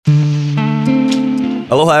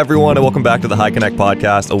Aloha everyone and welcome back to the High Connect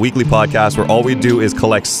podcast, a weekly podcast where all we do is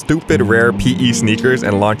collect stupid rare PE sneakers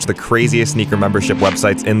and launch the craziest sneaker membership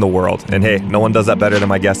websites in the world. And hey, no one does that better than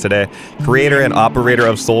my guest today, creator and operator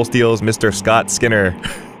of Soul Steals, Mr. Scott Skinner.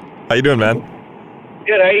 How you doing, man?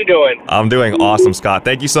 Good, how you doing? I'm doing awesome, Scott.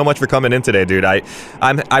 Thank you so much for coming in today, dude. I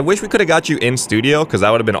wish we could have got you in studio because that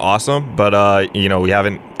would have been awesome, but we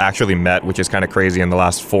haven't actually met, which is kind of crazy in the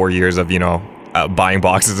last 4 years of buying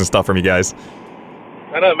boxes and stuff from you guys.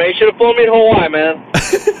 I know, man. You should have flown me to Hawaii, man.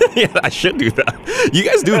 Yeah, I should do that. You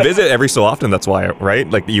guys do visit every so often, that's why, right?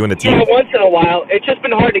 Like you and the team? Yeah, once in a while. It's just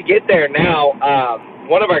been hard to get there now.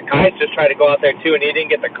 One of our guys just tried to go out there, too, and he didn't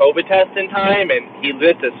get the COVID test in time, and he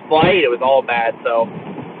missed his flight. It was all bad. So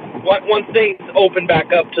once things open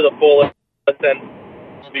back up to the fullest, then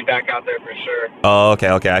we'll be back out there for sure. Oh,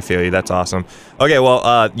 okay. I feel you. That's awesome. Okay, well,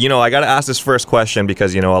 I got to ask this first question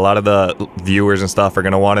because, a lot of the viewers and stuff are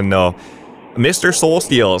going to want to know, Mr. Soul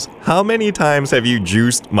Steals, how many times have you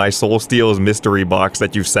juiced my Soul Steals mystery box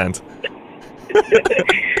that you've sent? Let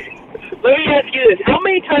me ask you this. How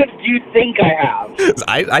many times do you think I have?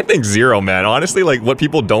 I think zero, man. Honestly, like what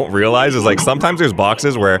people don't realize is like sometimes there's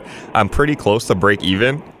boxes where I'm pretty close to break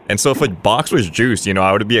even. And so if a box was juiced,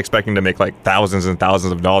 I would be expecting to make like thousands and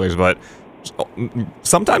thousands of dollars. But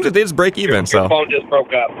sometimes it is break even. Your phone just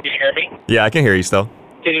broke up. Can you hear me? Yeah, I can hear you still.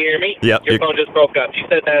 Can you hear me? Yep. Your phone just broke up. You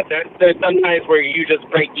said that there's some times where you just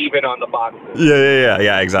break even on the boxes.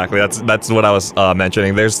 Yeah, exactly. That's what I was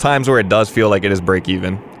mentioning. There's times where it does feel like it is break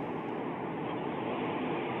even.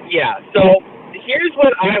 Yeah, so here's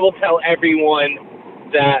what I will tell everyone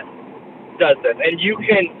that does this, and you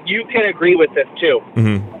can agree with this too.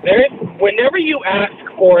 Mm-hmm. Whenever you ask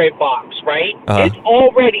for a box, right, it's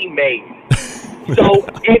already made. So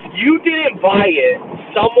if you didn't buy it,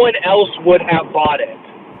 someone else would have bought it.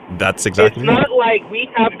 That's exactly. It's not like we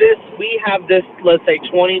have this, let's say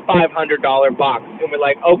 $2,500 box, and we're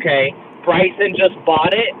like, okay, Bryson just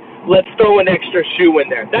bought it. Let's throw an extra shoe in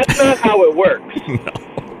there. That's not how it works. No.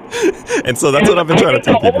 And so that's what I've been trying to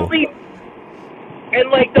tell people. The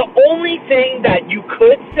only thing that you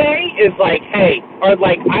could say is like, hey, or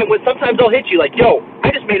like sometimes I'll hit you like, yo,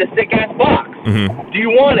 I just made a sick ass box. Mm-hmm. Do you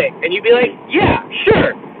want it? And you'd be like, yeah,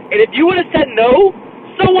 sure. And if you would have said no,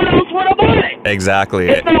 someone else would have bought it. Exactly.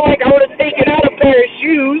 It's not like I would have taken out a pair of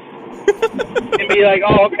shoes and be like,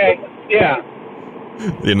 oh, okay, yeah.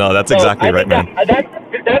 That's exactly right, man.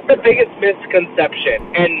 That's the biggest misconception.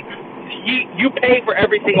 And you pay for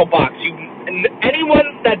every single box.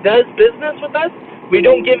 Anyone that does business with us, we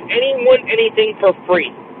don't give anyone anything for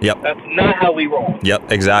free. Yep. That's not how we roll.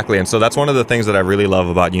 Yep, exactly. And so that's one of the things that I really love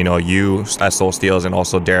about, you as Soul Steals and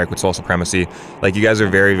also Derek with Soul Supremacy. Like, you guys are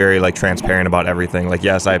very, very, transparent about everything. Like,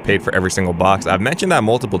 yes, I paid for every single box. I've mentioned that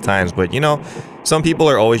multiple times, but, some people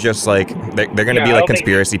are always just like, they're going to be like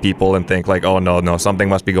conspiracy people and think like, oh, no, something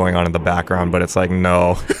must be going on in the background. But it's like,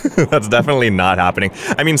 no, that's definitely not happening.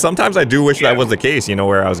 I mean, sometimes I do wish that was the case,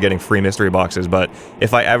 where I was getting free mystery boxes. But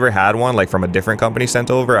if I ever had one, like from a different company sent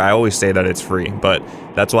over, I always say that it's free. But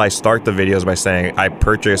that's why I start the videos by saying I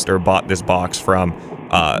purchased or bought this box from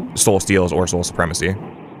Soul Steals or Soul Supremacy.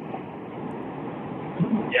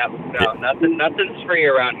 No, nothing's free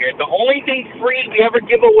around here. The only thing free we ever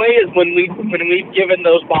give away is when we've given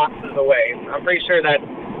those boxes away. I'm pretty sure that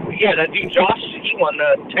dude Josh, he won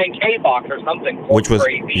the 10K box or something. Which was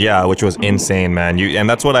crazy. Which was insane, man. And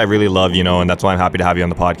that's what I really love, and that's why I'm happy to have you on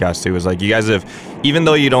the podcast too. Is like you guys have, even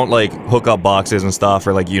though you don't like hook up boxes and stuff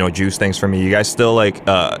or like juice things for me, you guys still like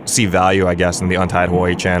see value, I guess, in the Untied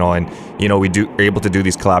Hawaii channel, and we are able to do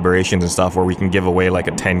these collaborations and stuff where we can give away like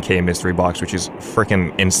a 10K mystery box, which is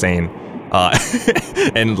freaking insane.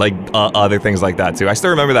 And like other things like that too. I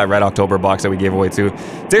still remember that Red October box that we gave away too.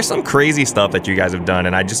 There's some crazy stuff that you guys have done,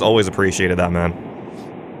 and I just always appreciated that, man.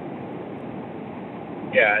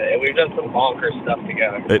 Yeah, we've done some bonkers stuff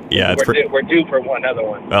together. We're due for one other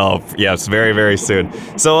one. Oh, yes, very, very soon.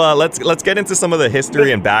 So let's get into some of the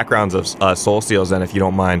history and backgrounds of Soul Steals then, if you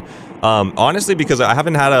don't mind. Honestly, because I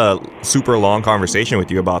haven't had a super long conversation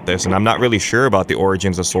with you about this, and I'm not really sure about the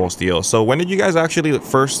origins of Soul Steals. So when did you guys actually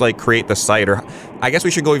first create the site? Or I guess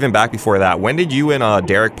we should go even back before that. When did you and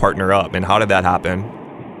Derek partner up, and how did that happen?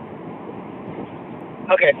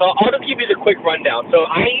 Okay, so I'll just give you the quick rundown. So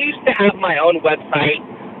I used to have my own website.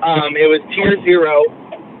 It was Tier Zero,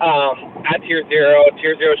 at Tier Zero,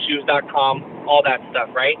 TierZeroShoes.com, all that stuff,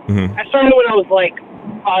 right? Mm-hmm. I started when I was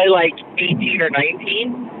probably 18 or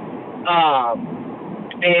 19.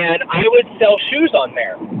 And I would sell shoes on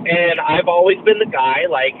there. And I've always been the guy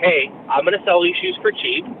hey, I'm going to sell these shoes for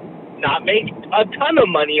cheap, not make a ton of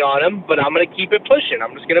money on them, but I'm going to keep it pushing.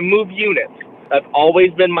 I'm just going to move units. That's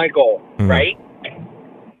always been my goal, right?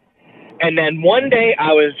 And then one day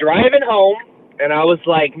I was driving home, and I was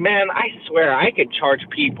like, man, I swear I could charge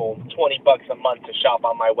people $20 a month to shop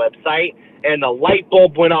on my website. And the light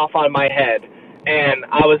bulb went off on my head. And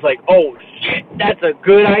I was like, oh, shit, that's a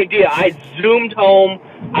good idea. I zoomed home.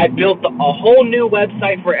 I built a whole new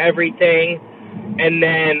website for everything. And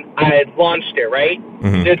then I launched it, right?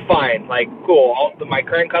 Mm-hmm. Did fine. Like, cool. My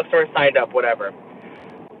current customers signed up, whatever.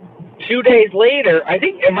 2 days later, I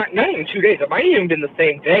think, not even 2 days, it might have even been the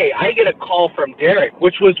same day, I get a call from Derek,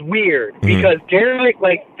 which was weird, because Derek,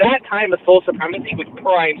 like, that time of Soul Supremacy was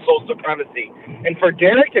prime Soul Supremacy. And for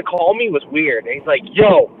Derek to call me was weird. And he's like,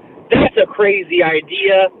 yo, that's a crazy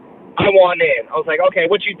idea. I want in. I was like, okay,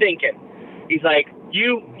 what you thinking? He's like,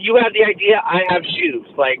 you have the idea, I have shoes.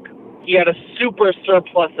 Like, he had a super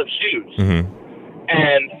surplus of shoes. Mm-hmm.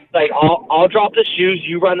 And, like, I'll drop the shoes,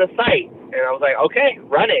 you run the site. And I was like, okay,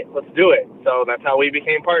 run it. Let's do it. So that's how we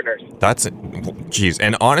became partners. Geez.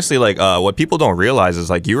 And honestly, like, what people don't realize is,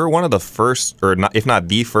 like, you were one of the first, or not, if not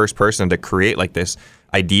the first person to create, like, this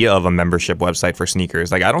idea of a membership website for sneakers.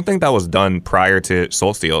 Like, I don't think that was done prior to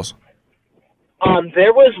Soul Steals.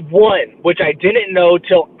 There was one, which I didn't know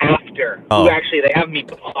till after. Oh. Who actually, they have me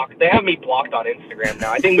blocked. They have me blocked on Instagram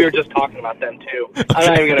now. I think we were just talking about them, too. Okay. I'm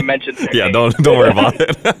not even going to mention their name. Don't worry about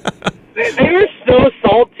it. They were so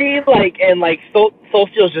salty, like, and like Soul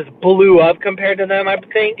Steals just blew up compared to them, I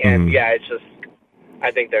think. And yeah, it's just,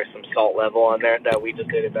 I think there's some salt level on there that we just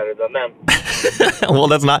did it better than them. Well,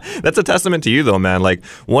 that's a testament to you though, man. Like,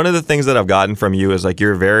 one of the things that I've gotten from you is, like,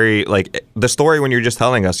 you're very, like, the story when you're just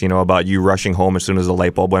telling us, you know, about you rushing home as soon as the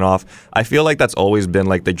light bulb went off. I feel like that's always been,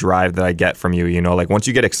 like, the drive that I get from you, you know, like, once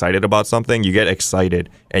you get excited about something, you get excited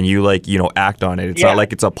and you, like, you know, act on it. It's not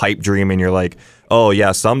like it's a pipe dream and you're like, oh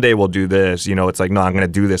yeah, someday we'll do this. You know, it's like, no, I'm going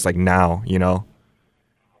to do this, like, now, you know?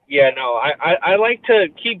 Yeah, no, I like to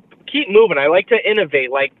keep moving. I like to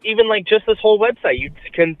innovate. Like, even like just this whole website, you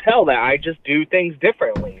can tell that I just do things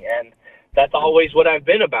differently, and that's always what I've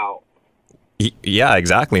been about. Yeah,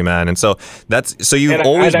 exactly, man. And so you've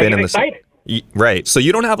always been in this. Right. So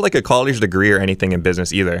you don't have, like, a college degree or anything in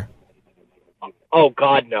business either. Oh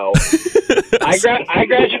God, no. I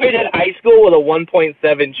graduated high school with a 1.7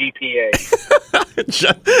 GPA.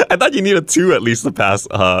 I thought you needed 2 at least to pass.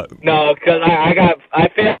 No, because I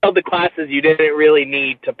failed the classes you didn't really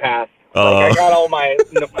need to pass. Like, I got all my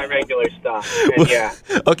regular stuff. And yeah.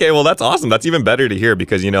 Okay, well, that's awesome. That's even better to hear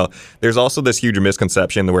because, you know, there's also this huge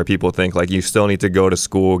misconception where people think, like, you still need to go to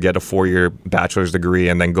school, get a 4-year bachelor's degree,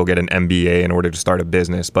 and then go get an MBA in order to start a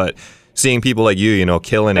business. But seeing people like you know,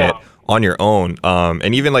 killing it on your own,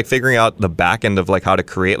 and even, like, figuring out the back end of, like, how to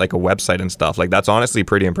create, like, a website and stuff, like, that's honestly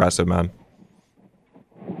pretty impressive, man.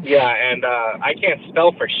 Yeah, and I can't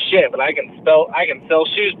spell for shit, but I can sell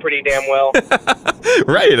shoes pretty damn well.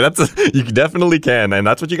 Right, you definitely can, and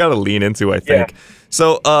that's what you got to lean into, I think. Yeah.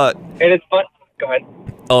 So, and it's fun. Go ahead.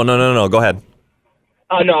 Oh, no, go ahead.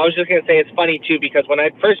 Oh, no, I was just going to say it's funny, too, because when I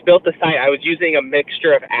first built the site, I was using a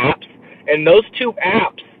mixture of apps, and those 2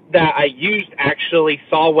 apps that I used actually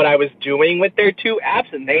saw what I was doing with their 2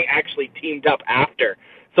 apps, and they actually teamed up after.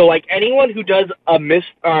 So, like, anyone who does a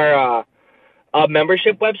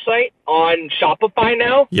membership website on Shopify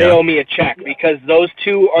now, they owe me a check because those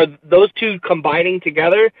two combining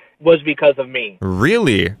together was because of me.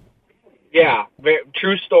 Really? Yeah,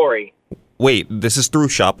 true story. Wait, this is through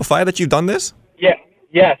Shopify that you've done this?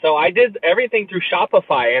 Yeah. So I did everything through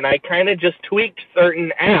Shopify, and I kind of just tweaked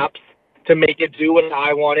certain apps to make it do what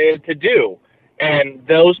I wanted it to do. And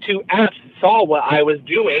those 2 apps saw what I was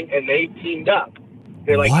doing, and they teamed up.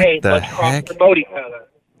 They're like, hey, let's cross-promote each other.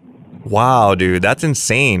 Wow, dude, that's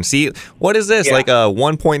insane. See, what is this? Like a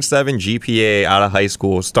 1.7 GPA out of high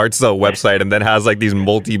school starts a website and then has, like, these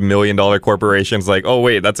multi-million-dollar corporations like, oh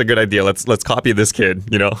wait, that's a good idea. Let's copy this kid,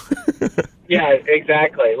 you know? Yeah,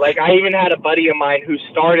 exactly. Like, I even had a buddy of mine who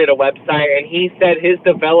started a website, and he said his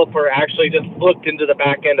developer actually just looked into the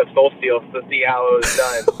back end of Soul Steals to see how it was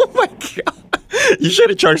done. Oh my God. You should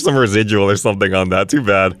have charged some residual or something on that. Too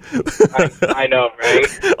bad. I know,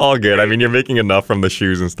 right? All good. I mean, you're making enough from the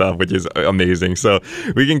shoes and stuff, which is amazing. So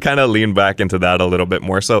we can kind of lean back into that a little bit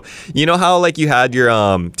more. So, you know how, like, you had your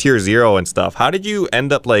tier 0 and stuff. How did you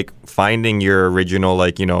end up, like, finding your original,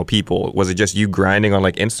 like, you know, people? Was it just you grinding on,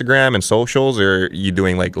 like, Instagram and socials, or you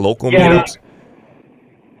doing, like, local meetups?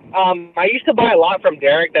 I used to buy a lot from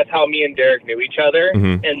Derek. That's how me and Derek knew each other.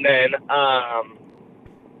 Mm-hmm. And then,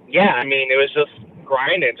 yeah, I mean, it was just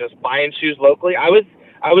grinding, just buying shoes locally. I was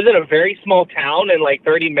in a very small town, and like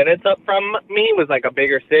 30 minutes up from me was like a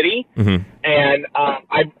bigger city. Mm-hmm. And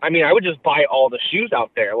I mean, I would just buy all the shoes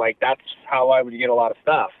out there. Like, that's how I would get a lot of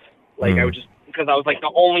stuff. Like, I would just, because I was like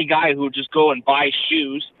the only guy who would just go and buy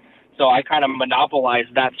shoes So I kind of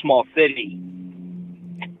monopolized that small city.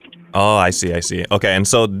 Oh, I see. Okay, and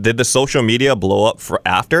so did the social media blow up for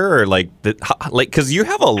after, or like, because you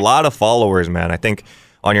have a lot of followers, man. I think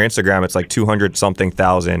on your Instagram it's like 200 something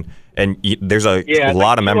thousand, and there's a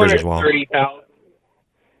lot of members as well. 30,000.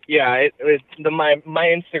 Yeah, my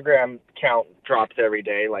Instagram count drops every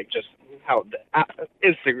day. Like, just how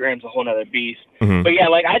Instagram's a whole nother beast. Mm-hmm. But yeah,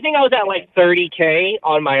 like I think I was at like 30K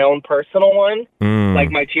on my own personal one,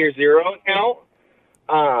 like my tier 0 account.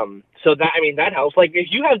 So that helps. Like, if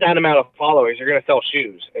you have that amount of followers, you're gonna sell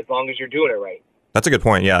shoes as long as you're doing it right. That's a good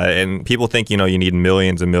point. Yeah, and people think you need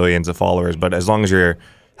millions and millions of followers, but as long as you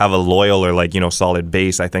have a loyal or like solid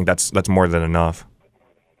base, I think that's more than enough.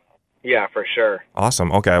 Yeah, for sure.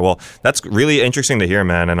 Awesome. Okay, well, that's really interesting to hear,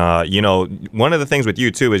 man. And one of the things with you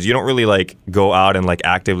too is you don't really like go out and like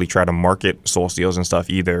actively try to market Soul Steals and stuff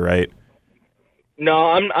either, right? No,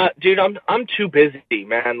 I'm too busy,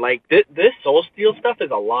 man. Like this Soul Steal stuff is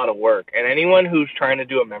a lot of work, and anyone who's trying to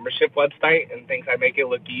do a membership website and thinks I make it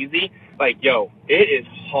look easy, like, yo, it is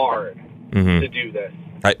hard to do this.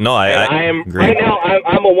 I am agree. Right now.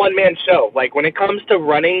 I'm a one-man show. Like, when it comes to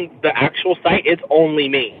running the actual site, it's only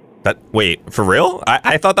me. Wait, for real?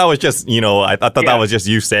 I thought that was just that was just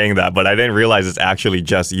you saying that, but I didn't realize it's actually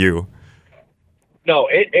just you. No,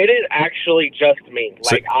 it is actually just me.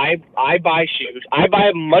 Like, I buy shoes. I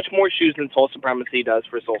buy much more shoes than Soul Supremacy does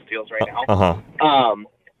for Soul Steals right now.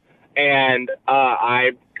 And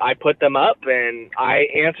I put them up, and I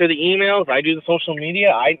answer the emails. I do the social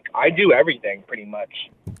media. I do everything pretty much.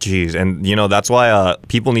 Jeez, and that's why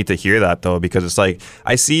people need to hear that though, because it's like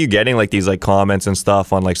I see you getting like these like comments and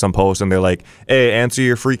stuff on like some posts, and they're like, "Hey, answer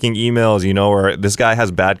your freaking emails," or this guy has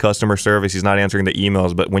bad customer service. He's not answering the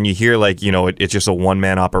emails. But when you hear like it's just a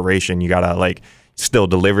one-man operation, you gotta like still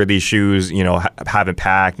deliver these shoes, have it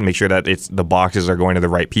packed, make sure that the boxes are going to the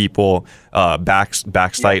right people, back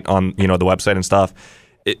site on the website and stuff.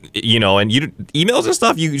 And emails and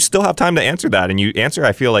stuff, you still have time to answer that, and you answer,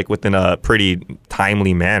 I feel like, within a pretty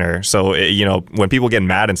timely manner. So when people get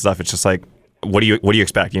mad and stuff, it's just like, what do you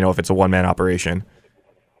expect? If it's a one-man operation.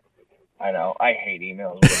 I know. I hate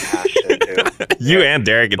emails with passion, dude. You and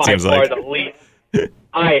Derek, it seems like. The least.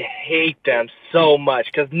 I hate them so much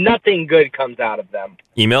because nothing good comes out of them.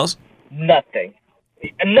 Emails? Nothing.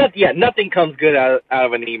 Nothing comes good out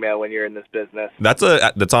of an email when you're in this business.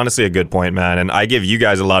 That's honestly a good point, man. And I give you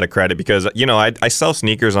guys a lot of credit because, I sell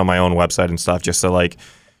sneakers on my own website and stuff just to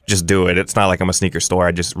just do it. It's not like I'm a sneaker store.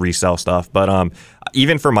 I just resell stuff. But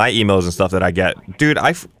even for my emails and stuff that I get, dude,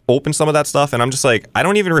 I open some of that stuff and I'm just like, I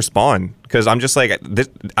don't even respond because I'm just like,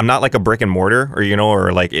 I'm not like a brick and mortar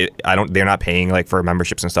or like they're not paying like for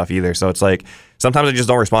memberships and stuff either. So it's like, sometimes I just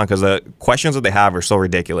don't respond because the questions that they have are so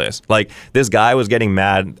ridiculous. Like this guy was getting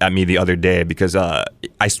mad at me the other day because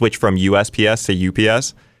I switched from USPS to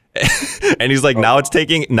UPS. And he's like, now it's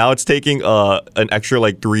taking an extra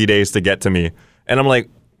like 3 days to get to me. And I'm like,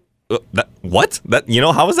 what?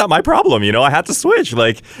 How is that my problem? I had to switch.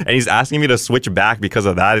 And he's asking me to switch back because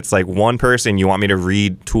of that. It's like one person, you want me to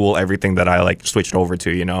retool everything that I like switched over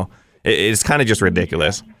to, It's kind of just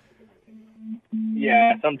ridiculous.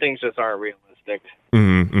 Yeah, some things just aren't realistic.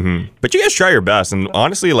 But you guys try your best. And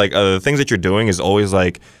honestly, the things that you're doing is always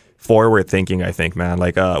forward thinking, I think, man.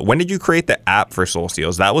 When did you create the app for Soul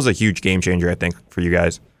Steals? That was a huge game changer, I think, for you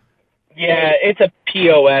guys. Yeah, it's a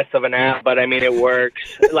POS of an app, but I mean, it works.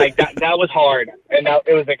 That was hard, and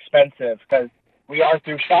it was expensive because we are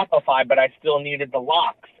through Shopify, but I still needed the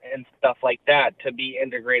locks and stuff like that to be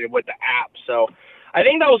integrated with the app. So I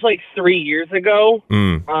think that was 3 years ago.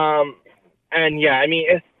 And yeah, I mean,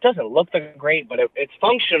 it doesn't look that great, but it's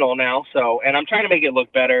functional now. So, and I'm trying to make it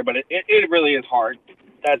look better, but it really is hard.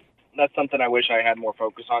 That's something I wish I had more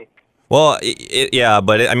focus on. Well, yeah,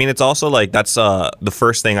 but I mean, it's also that's the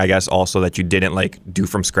first thing, I guess, also that you didn't do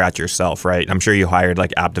from scratch yourself, right? I'm sure you hired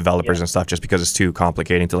app developers and stuff just because it's too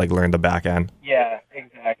complicating to learn the back end. Yeah,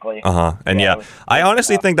 exactly. And I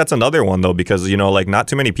honestly think that's another one though, because not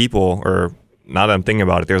too many people, or now that I'm thinking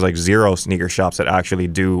about it, there's 0 sneaker shops that actually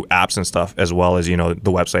do apps and stuff as well as the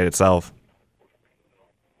website itself.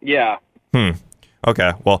 Yeah.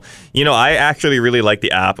 Okay, well, I actually really like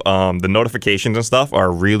the app. The notifications and stuff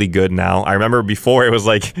are really good now. I remember before it was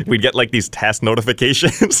we'd get these test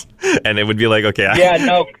notifications, and it would be okay.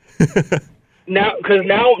 Now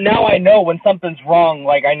I know when something's wrong.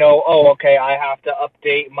 I know, okay, I have to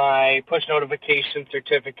update my push notification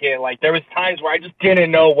certificate. There was times where I just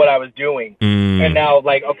didn't know what I was doing. And now,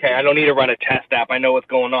 okay, I don't need to run a test app. I know what's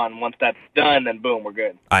going on. Once that's done, then boom, we're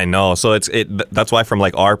good. I know. So that's why from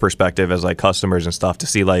our perspective as customers and stuff, to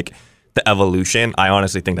see the evolution, I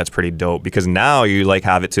honestly think that's pretty dope because now you like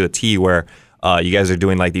have it to a T where you guys are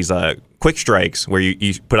doing like these quick strikes where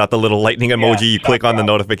you put out the little lightning emoji, you click on the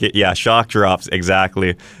notification. Yeah, shock drops,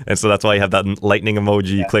 exactly. And so that's why you have that lightning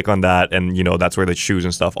emoji, you click on that, and you know that's where the shoes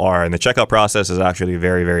and stuff are. And the checkout process is actually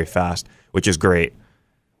very, very fast, which is great.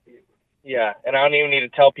 Yeah, and I don't even need to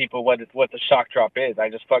tell people what the shock drop is. I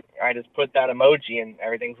just put that emoji and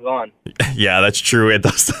everything's gone. Yeah, that's true. It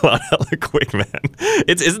does sell out hella quick, man.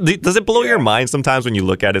 Does it blow your mind sometimes when you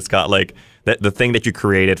look at it, Scott? Like the thing that you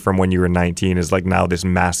created from when you were 19 is like now this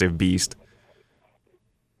massive beast.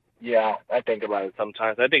 Yeah, I think about it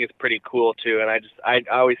sometimes. I think it's pretty cool too. And I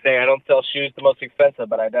always say I don't sell shoes the most expensive,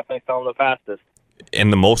 but I definitely sell them the fastest.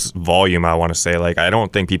 And the most volume, I want to say, like, I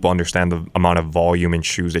don't think people understand the amount of volume in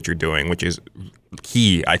shoes that you're doing, which is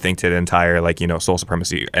key, I think, to the entire, like, you know, Soul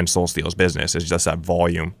Supremacy and Soul Steel's business is just that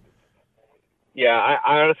volume. Yeah,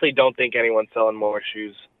 I honestly don't think anyone's selling more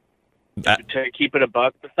shoes. To keep it a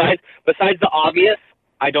buck, besides the obvious,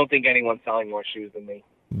 I don't think anyone's selling more shoes than me.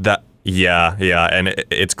 Yeah, and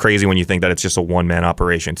it's crazy when you think that it's just a one-man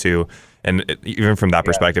operation too. And even from that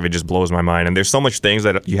perspective, it just blows my mind. And there's so much things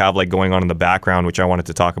that you have like going on in the background, which I wanted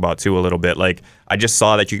to talk about too a little bit. Like I just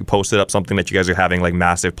saw that you posted up something that you guys are having like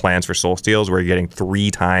massive plans for Soul Steels where you're getting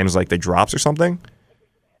 3 times like the drops or something.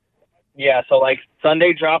 Yeah, so like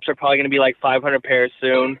Sunday drops are probably going to be like 500 pairs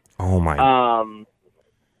soon. Oh my.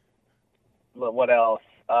 What else?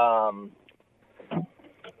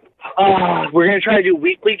 We're going to try to do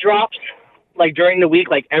weekly drops. Like during the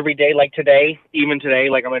week, like every day, like today, even today,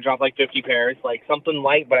 like I'm going to drop like 50 pairs, like something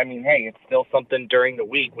light, but I mean, hey, it's still something during the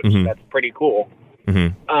week, which that's pretty cool.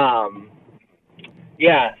 Mm-hmm.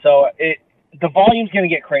 Yeah, so the volume's going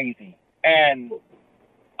to get crazy, and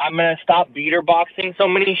I'm going to stop beater boxing so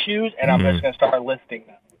many shoes, and I'm just going to start listing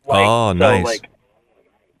them. Like, nice. So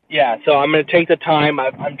yeah, so I'm going to take the time.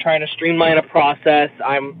 I'm trying to streamline a process.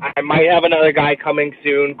 I might have another guy coming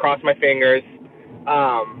soon, cross my fingers.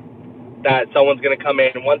 That someone's going to come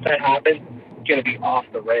in, and once that happens, it's going to be off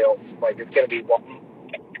the rails. Like, it's going to be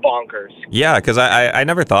bonkers. Yeah, because I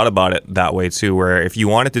never thought about it that way, too, where if you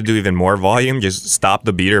wanted to do even more volume, just stop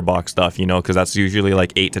the beater box stuff, you know, because that's usually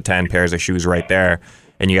like 8 to 10 pairs of shoes right there,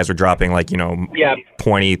 and you guys were dropping, like, you know,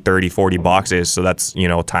 20, 30, 40 boxes, so that's, you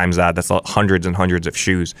know, times that's hundreds and hundreds of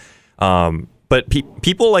shoes. But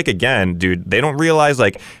people, like, again, dude, they don't realize,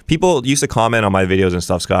 like, people used to comment on my videos and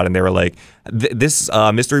stuff, Scott, and they were like, this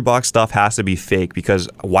mystery box stuff has to be fake because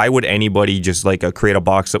why would anybody just, like, create a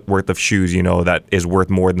box worth of shoes, you know, that is worth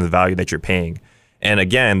more than the value that you're paying? And,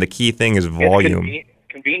 again, the key thing is volume.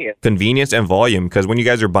 Convenience and volume, because when you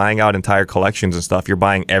guys are buying out entire collections and stuff, you're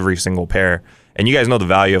buying every single pair. And you guys know the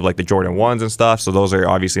value of like the Jordan 1s and stuff, so those are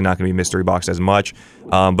obviously not going to be mystery boxed as much.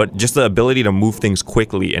 But just the ability to move things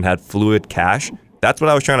quickly and have fluid cash, that's what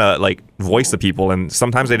I was trying to like voice to people. And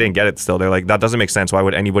sometimes they didn't get it still. They're like, that doesn't make sense. Why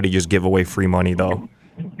would anybody just give away free money though?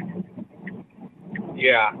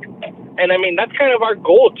 Yeah. And I mean, that's kind of our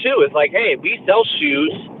goal too, is like, hey, we sell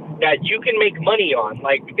shoes that you can make money on.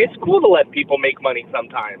 Like, it's cool to let people make money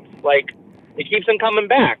sometimes. Like, it keeps them coming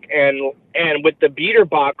back. And with the beater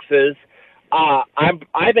boxes,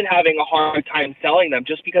 I've been having a hard time selling them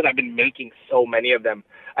just because I've been making so many of them.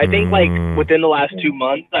 I think like within the last 2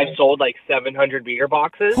 months, I've sold like 700 beater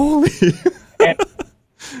boxes. Holy! That's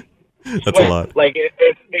a lot. Like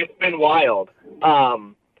it's been wild.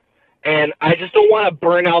 And I just don't want to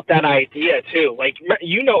burn out that idea too. Like,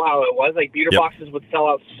 you know how it was. Like, beater boxes would sell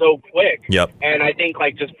out so quick. Yep. And I think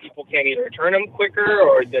like just people can't either return them quicker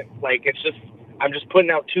or like it's just I'm just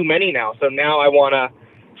putting out too many now. So now I want to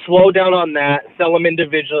slow down on that, sell them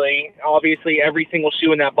individually. Obviously, every single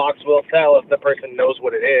shoe in that box will sell if the person knows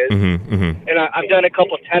what it is. And I've done a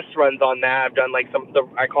couple test runs on that. I've done like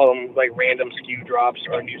I call them like random SKU drops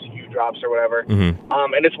or new SKU drops or whatever.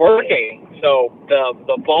 And it's working. So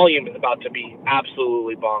the volume is about to be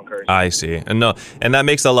absolutely bonkers. I see. And that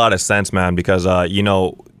makes a lot of sense, man, because you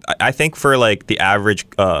know, I think for like the average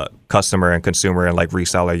customer and consumer and like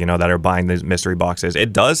reseller, you know, that are buying these mystery boxes,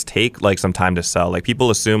 it does take like some time to sell. Like, people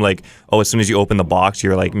assume like, oh, as soon as you open the box,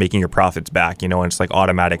 you're like making your profits back, you know, and it's like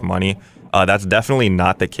automatic money. That's definitely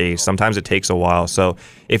not the case. Sometimes it takes a while. So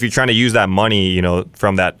if you're trying to use that money, you know,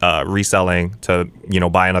 from that reselling to, you know,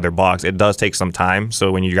 buy another box, it does take some time. So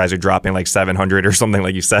when you guys are dropping like 700 or something,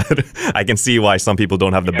 like you said, I can see why some people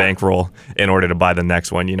don't have the bankroll in order to buy the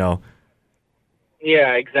next one, you know.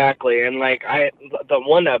 Yeah, exactly. And like the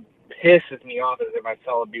one that pisses me off is if I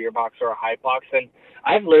sell a beater box or a hype box, and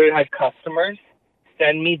I've literally had customers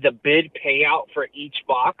send me the bid payout for each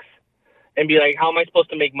box and be like, how am I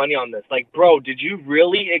supposed to make money on this? Like, bro, did you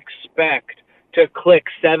really expect to click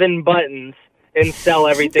 7 buttons and sell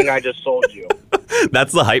everything I just sold you.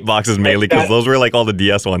 That's the hype boxes mainly, because those were like all the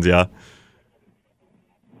DS ones, yeah.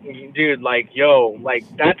 Dude, like, yo, like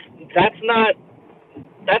that's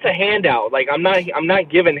a handout. Like, I'm not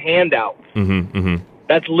giving handouts.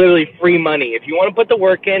 That's literally free money. If you want to put the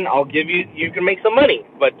work in, I'll give you. You can make some money,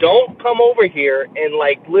 but don't come over here and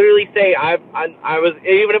like literally say I was,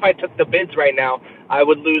 even if I took the bids right now, I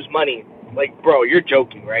would lose money. Like, bro, you're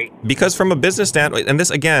joking, right? Because from a business standpoint, and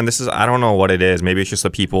this is, I don't know what it is. Maybe it's just the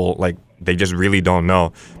people, like, they just really don't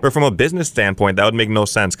know. But from a business standpoint, that would make no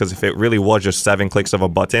sense, because if it really was just 7 clicks of a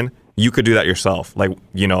button, you could do that yourself. Like,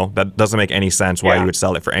 you know, that doesn't make any sense why you would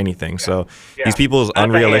sell it for anything. So these people is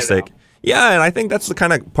unrealistic. Yeah, and I think that's the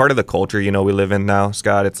kind of part of the culture, you know, we live in now,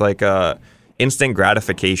 Scott. It's like instant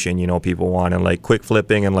gratification, you know, people want, and like quick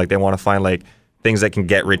flipping, and like they want to find like things that can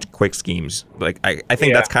get rich quick schemes. Like I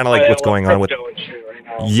think that's kind of like what's going on with.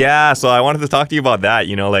 Yeah, so I wanted to talk to you about that.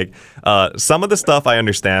 You know, like some of the stuff I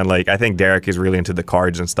understand. Like I think Derek is really into the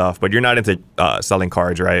cards and stuff, but you're not into selling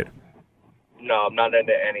cards, right? No, I'm not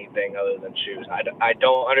into anything other than shoes. I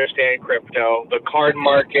don't understand crypto. The card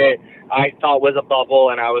market I thought was a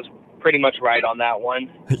bubble, and I was pretty much right on that one.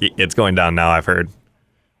 It's going down now, I've heard.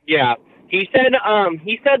 Yeah. He said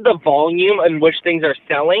the volume in which things are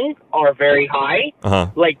selling are very high.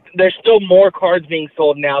 Like, there's still more cards being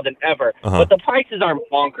sold now than ever. But the prices aren't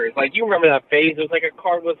bonkers. Like, you remember that phase? It was like a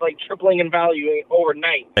card was like tripling in value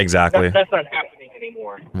overnight. Exactly. That's not happening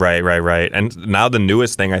anymore. Right. And now the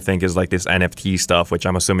newest thing, I think, is like this NFT stuff, which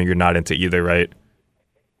I'm assuming you're not into either, right?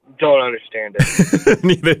 Don't understand it.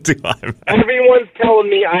 Neither do I. Man. Everyone's telling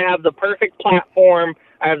me I have the perfect platform.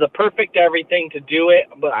 I have the perfect everything to do it,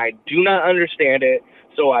 but I do not understand it,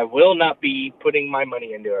 so I will not be putting my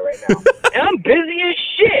money into it right now. And I'm busy as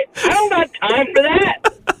shit. I don't got time for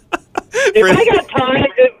that.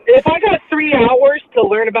 If I got 3 hours to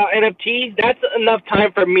learn about NFTs, that's enough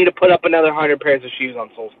time for me to put up another 100 pairs of shoes on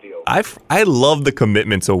SoulSteel. I love the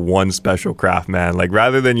commitment to one special craft, man. Like,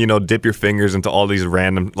 rather than, you know, dip your fingers into all these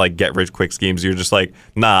random, like, get-rich-quick schemes, you're just like,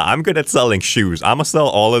 nah, I'm good at selling shoes. I'm going to sell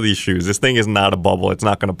all of these shoes. This thing is not a bubble. It's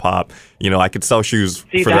not going to pop. You know, I could sell shoes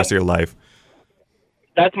for the rest of your life.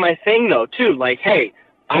 That's my thing, though, too. Like, hey,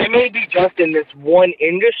 I may be just in this one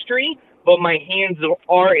industry, but my hands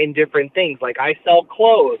are in different things. Like, I sell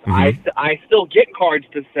clothes. I still get cards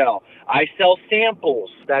to sell. I sell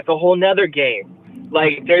samples. That's a whole nother game.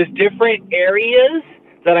 Like, there's different areas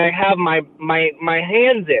that I have my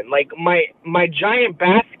hands in. Like, my giant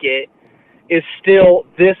basket is still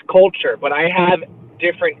this culture, but I have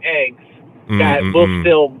different eggs that will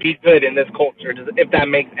still be good in this culture, if that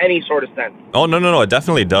makes any sort of sense. Oh, no, it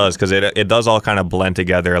definitely does, because it does all kind of blend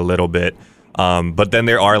together a little bit. But then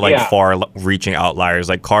there are like far-reaching outliers,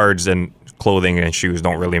 like cards and clothing and shoes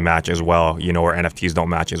don't really match as well, you know, or NFTs don't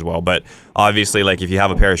match as well. But obviously, like if you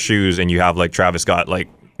have a pair of shoes and you have like Travis Scott like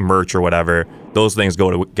merch or whatever, those things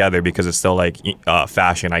go together because it's still like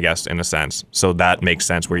fashion, I guess, in a sense. So that makes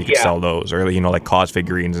sense where you could sell those, or, you know, like cause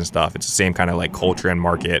figurines and stuff. It's the same kind of like culture and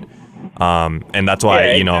market. And that's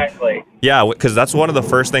why, you know, because that's one of the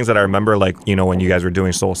first things that I remember, like, you know, when you guys were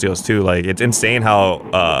doing Soul Steals too. Like, it's insane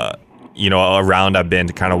how you know, around I've been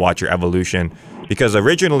to kind of watch your evolution, because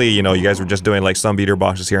originally, you know, you guys were just doing like some beater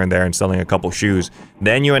boxes here and there and selling a couple shoes.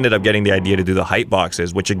 Then you ended up getting the idea to do the hype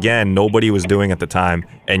boxes, which again, nobody was doing at the time.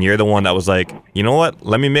 And you're the one that was like, you know what,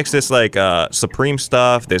 let me mix this like Supreme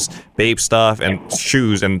stuff, this Bape stuff, and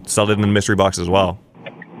shoes, and sell it in the mystery box as well.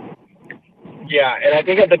 Yeah, and I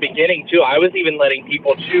think at the beginning, too, I was even letting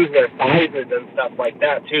people choose their sizes and stuff like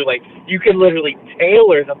that, too. Like, you could literally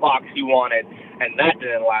tailor the box you wanted, and that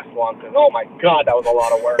didn't last long, because, oh, my God, that was a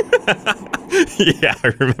lot of work. Yeah,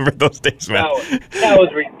 I remember those days, man. That was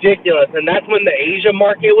ridiculous, and that's when the Asia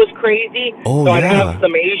market was crazy. Oh, so I'd have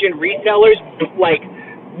some Asian resellers, like,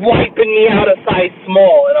 wiping me out a size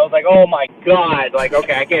small, and I was like, oh, my God, like,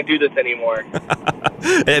 okay, I can't do this anymore.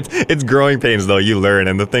 It's growing pains, though. You learn,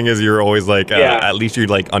 and the thing is, you're always like, at least you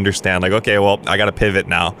like understand, like, okay, well, I got to pivot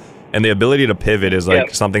now, and the ability to pivot is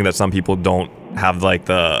like something that some people don't have like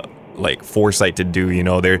the foresight to do. You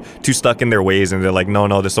know, they're too stuck in their ways, and they're like,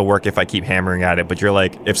 no, this will work if I keep hammering at it. But you're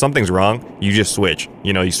like, if something's wrong, you just switch.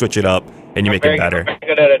 You know, you switch it up and you make it better. I'm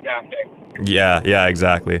very good at adapting. Yeah,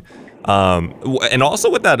 exactly. And also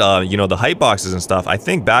with that, you know, the hype boxes and stuff, I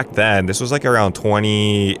think back then, this was like around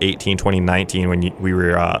 2018, 2019, when we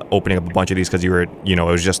were opening up a bunch of these, because you were, you know,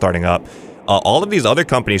 it was just starting up. All of these other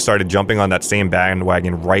companies started jumping on that same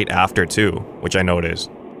bandwagon right after too, which I noticed.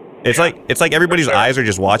 It's like everybody's eyes are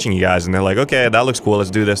just watching you guys, and they're like, okay, that looks cool, let's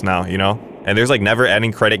do this now, you know? And there's like never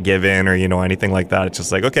any credit given or, you know, anything like that. It's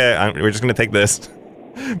just like, okay, we're just gonna take this.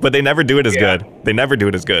 But they never do it as good. They never do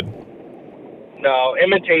it as good. No,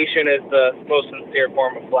 imitation is the most sincere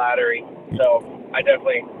form of flattery. So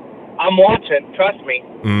I'm watching. Trust me.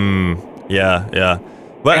 Yeah.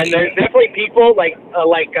 But And there's definitely people like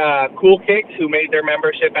Cool Kicks who made their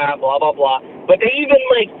membership app, blah blah blah. But they even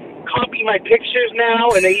like copy my pictures now,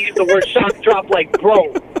 and they use the word shock drop. Like,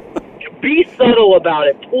 bro, be subtle about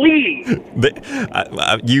it, please.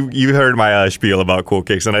 You heard my spiel about Cool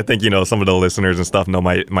Kicks, and I think some of the listeners and stuff know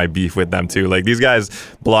my beef with them too. Like, these guys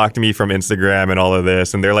blocked me from Instagram and all of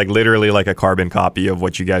this, and they're like literally like a carbon copy of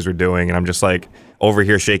what you guys were doing, and I'm just like over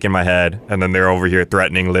here shaking my head, and then they're over here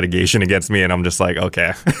threatening litigation against me, and I'm just like,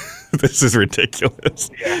 okay, this is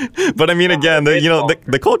ridiculous. Yeah. But I mean, again,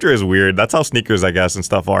 the culture is weird. That's how sneakers, I guess, and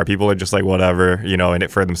stuff are. People are just like whatever, in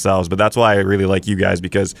it for themselves. But that's why I really like you guys,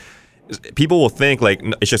 because people will think like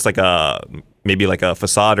it's just like maybe like a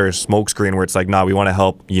facade or a smoke screen where it's like, nah, we want to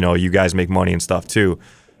help, you guys make money and stuff too.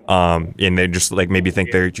 And they just like maybe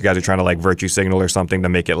think you guys are trying to like virtue signal or something to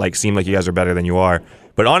make it like seem like you guys are better than you are.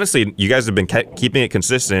 But honestly, you guys have been keeping it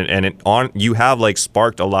consistent, and you have like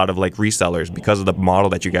sparked a lot of like resellers because of the model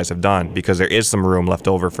that you guys have done, because there is some room left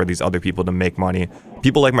over for these other people to make money.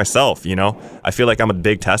 People like myself, I feel like I'm a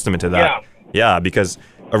big testament to that. Yeah, because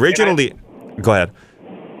originally, go ahead.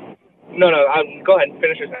 No, go ahead and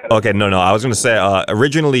finish your sentence. Okay, no, I was going to say,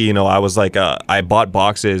 originally, I was like, I bought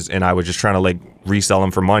boxes and I was just trying to like resell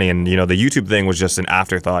them for money. And, the YouTube thing was just an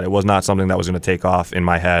afterthought. It was not something that was going to take off in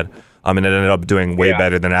my head. And it ended up doing way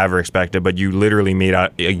better than I ever expected. But you literally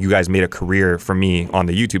you guys made a career for me on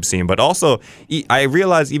the YouTube scene. But also, I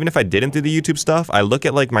realized even if I didn't do the YouTube stuff, I look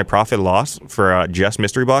at like my profit loss for just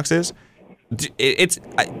mystery boxes.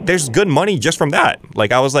 There's good money just from that.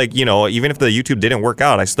 Like, I was like, even if the YouTube didn't work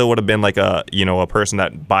out, I still would have been like a person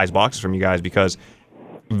that buys boxes from you guys, because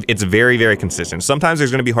it's very, very consistent. Sometimes there's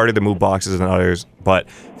going to be harder to move boxes than others, but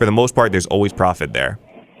for the most part, there's always profit there.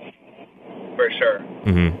 For sure.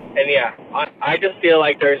 Mm-hmm. And yeah, I just feel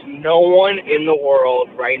like there's no one in the world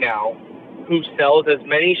right now who sells as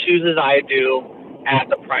many shoes as I do at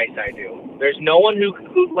the price I do. There's no one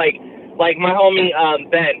who like my homie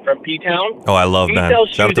Ben from P-Town. Oh, I love Ben. He sells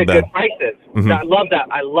Shout shoes out to at Ben. good prices. Mm-hmm.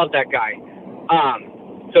 I love that guy.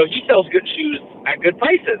 So he sells good shoes at good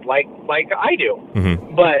prices, like I do.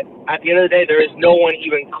 Mm-hmm. But at the end of the day, there is no one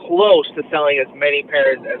even close to selling as many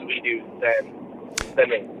pairs as we do than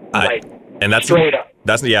me. And that's straight up.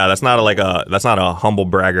 That's not a humble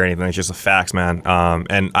brag or anything. It's just a facts, man.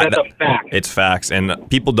 And that's a fact. It's facts, and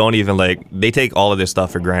people don't even they take all of this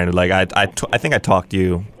stuff for granted. Like I think I talked to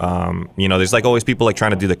you. There's like always people like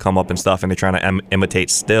trying to do the come up and stuff, and they're trying to imitate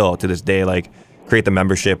still to this day. Like, create the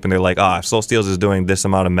membership, and they're like, if Soul Steals is doing this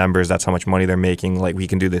amount of members, that's how much money they're making. Like, we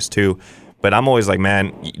can do this too. But I'm always like,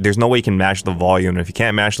 man, there's no way you can match the volume. And if you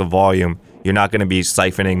can't match the volume, you're not going to be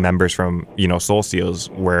siphoning members from, Soul Steals,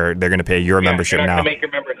 where they're going to pay your membership now. You're not going to make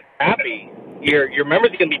your members happy. Your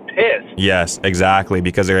members are going to be pissed. Yes, exactly,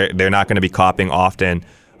 because they're not going to be copying often.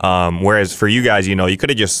 Whereas for you guys, you could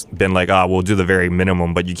have just been like, we'll do the very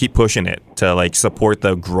minimum, but you keep pushing it to like support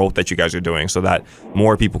the growth that you guys are doing so that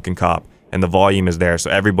more people can cop. And the volume is there, so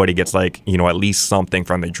everybody gets like, at least something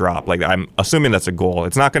from the drop. Like, I'm assuming that's a goal.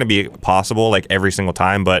 It's not going to be possible like every single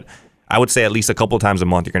time, but I would say at least a couple times a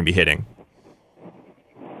month you're going to be hitting.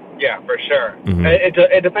 Yeah, for sure. Mm-hmm.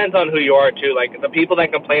 It depends on who you are too. Like, the people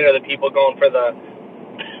that complain are the people going for the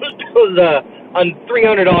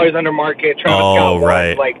 $300 under market. Travis Scott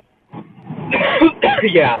right. Like,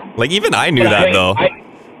 yeah. Like, even I knew that though.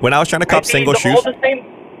 When I was trying to cop single shoes.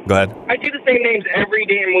 Go ahead. I see the same names every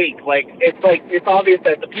damn week. It's obvious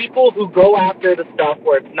that the people who go after the stuff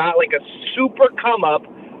where it's not like a super come up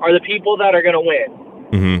are the people that are going to win.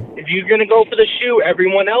 Mm-hmm. If you're going to go for the shoe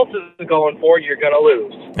everyone else is going for, you're going to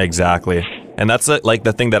lose. Exactly. And that's like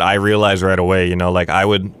the thing that I realized right away. Like, I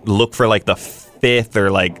would look for like the 5th or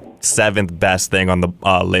like 7th best thing on the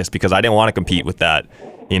list, because I didn't want to compete with that.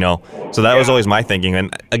 So that was always my thinking.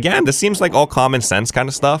 And again, this seems like all common sense kind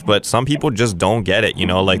of stuff, but some people just don't get it.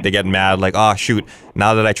 Like, they get mad, like, shoot,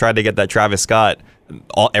 now that I tried to get that Travis Scott,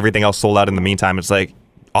 everything else sold out in the meantime. It's like,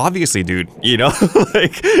 obviously, dude,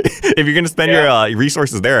 like, if you're going to spend your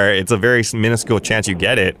resources there, it's a very minuscule chance you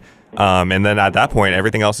get it. And then at that point,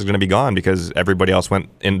 everything else is going to be gone because everybody else went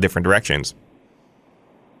in different directions.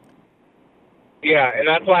 Yeah, and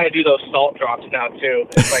that's why I do those salt drops now too.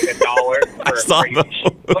 It's like $1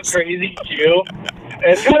 for a crazy shoe.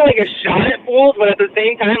 It's kind of like a shot at fools, but at the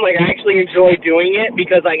same time, like, I actually enjoy doing it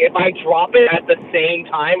because, like, if I drop it at the same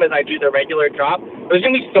time as I do the regular drop, there's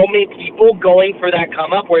gonna be so many people going for that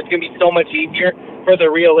come up where it's gonna be so much easier for the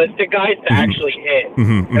realistic guys to actually hit.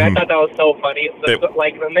 And I thought that was so funny.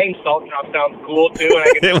 Like, the name Salt Drop sounds cool too, and I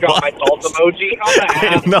can drop my salt emoji on the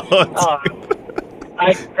app.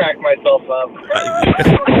 I crack myself up.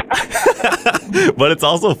 But it's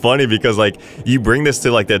also funny because like you bring this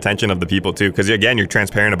to like the attention of the people too, because again, you're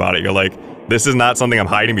transparent about it. You're like, this is not something I'm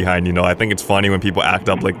hiding behind. I think it's funny when people act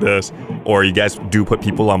up like this, or you guys do put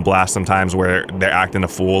people on blast sometimes where they're acting a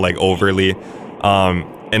fool, like overly.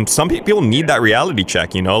 And some people need that reality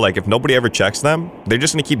check, like if nobody ever checks them, they're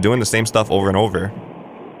just gonna keep doing the same stuff over and over.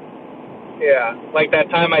 Yeah, like that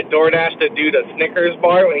time I DoorDashed a dude a Snickers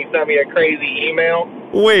bar when he sent me a crazy email.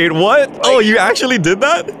 Wait, what? Oh, you actually did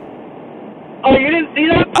that? Oh, you didn't see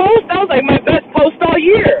that post? That was like my best post all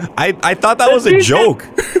year. I thought that was a joke.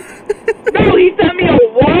 No, he sent me a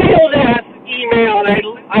wild-ass email, and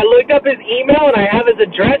I looked up his email, and I have his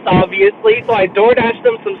address, obviously, so I DoorDashed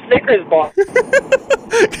him some Snickers bars.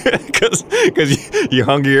 Because you're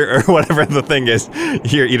hungry or whatever the thing is.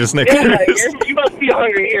 Here, eat a Snickers. Yeah, you must be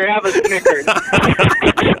hungry. Here, have a Snickers.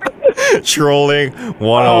 Trolling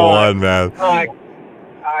 101, man.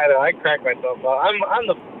 I know, I crack myself up. I'm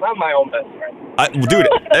my own best friend. Dude,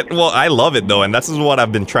 I love it though, and this is what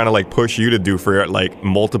I've been trying to like push you to do for like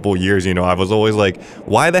multiple years. I was always like,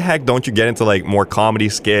 why the heck don't you get into like more comedy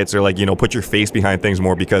skits or like put your face behind things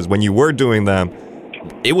more? Because when you were doing them,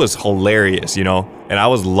 it was hilarious, and I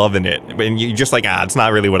was loving it. And you just like, it's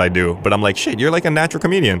not really what I do, but I'm like, shit, you're like a natural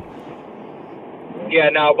comedian. Yeah,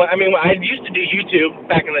 no, but I mean, I used to do YouTube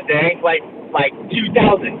back in the day, like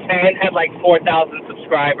 2010, had like 4,000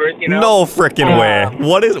 subscribers, No freaking way.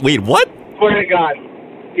 Wait, what? Swear to God.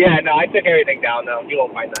 Yeah, no, I took everything down, though. You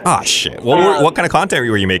won't find that. Ah, shit. What kind of content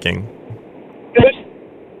were you making?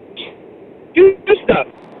 Do stuff.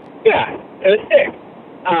 Yeah, it was sick.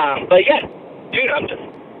 But yeah, dude,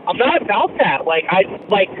 I'm not about that. Like,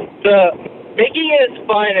 the making it is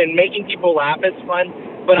fun and making people laugh is fun,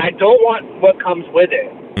 but I don't want what comes with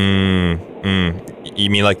it. You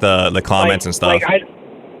mean like the comments and stuff?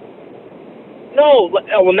 No,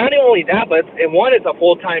 well, not only that, but one, it's a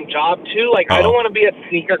full-time job, too. Like, I don't want to be at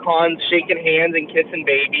sneaker cons shaking hands and kissing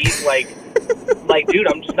babies. Like, dude,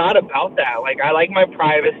 I'm just not about that. Like, I like my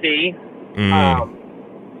privacy. Yeah.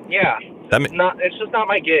 It's just not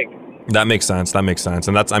my gig. That makes sense.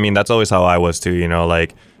 And that's always how I was, too,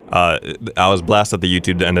 like... I was blessed that the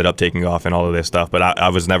YouTube ended up taking off and all of this stuff, but I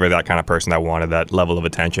was never that kind of person that wanted that level of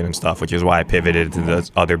attention and stuff, which is why I pivoted to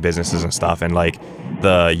the other businesses and stuff. And like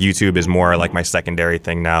the YouTube is more like my secondary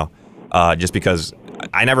thing now, just because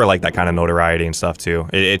I never liked that kind of notoriety and stuff too.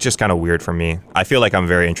 It's just kind of weird for me. I feel like I'm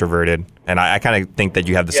very introverted, and I kind of think that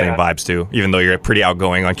you have the same vibes too, even though you're pretty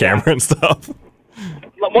outgoing on camera and stuff.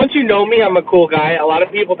 Once you know me, I'm a cool guy. A lot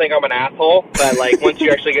of people think I'm an asshole, but like once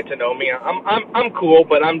you actually get to know me, I'm cool.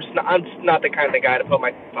 But I'm just not the kind of guy to put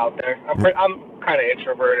myself out there. I'm kind of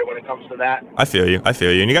introverted when it comes to that. I feel you,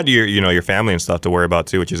 and you got your family and stuff to worry about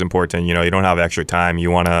too, which is important. You don't have extra time.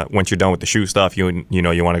 You wanna once you're done with the shoe stuff, you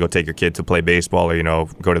wanna go take your kid to play baseball or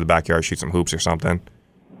go to the backyard, shoot some hoops or something.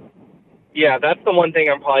 Yeah, that's the one thing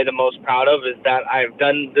I'm probably the most proud of is that I've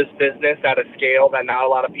done this business at a scale that not a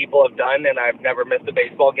lot of people have done, and I've never missed a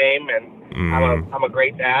baseball game, and I'm a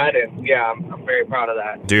great dad, and yeah, I'm very proud of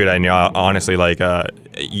that. Dude, I know, honestly, like,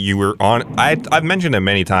 you were on, I've mentioned it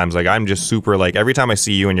many times, like, I'm just super, like, every time I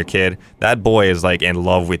see you and your kid, that boy is, like, in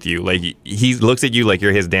love with you. Like, he looks at you like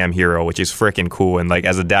you're his damn hero, which is freaking cool, and, like,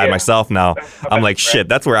 as a dad myself now, I'm like, shit,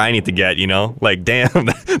 that's where I need to get, Like, damn,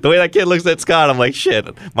 the way that kid looks at Scott, I'm like, shit,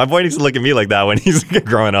 my boy needs to look at me like that when he's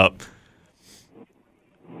growing up.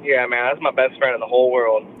 Yeah, man, that's my best friend in the whole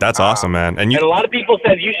world. That's awesome, man. And a lot of people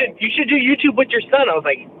said you should do YouTube with your son. I was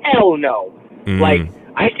like, hell no. Like,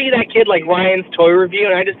 I see that kid like Ryan's toy review,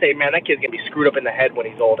 and I just say, man, that kid's gonna be screwed up in the head when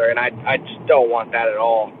he's older, and I just don't want that at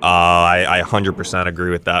all. I 100%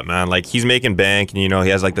 agree with that, man. Like, he's making bank, and he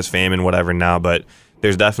has like this fame and whatever now, but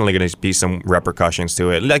there's definitely going to be some repercussions to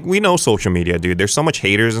it. Like, we know social media, dude. There's so much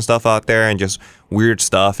haters and stuff out there and just weird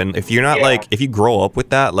stuff. And if you're not if you grow up with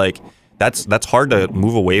that, like, that's hard to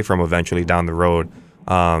move away from eventually down the road.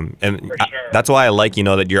 That's why I like,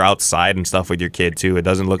 that you're outside and stuff with your kid too. It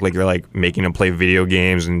doesn't look like you're like making him play video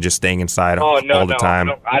games and just staying inside all the time.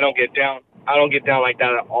 No, I don't get down. I don't get down like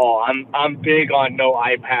that at all. I'm big on no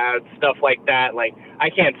iPads, stuff like that. Like, I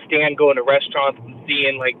can't stand going to restaurants and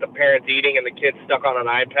seeing like the parents eating and the kids stuck on an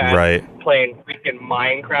iPad playing freaking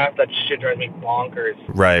Minecraft. That shit drives me bonkers.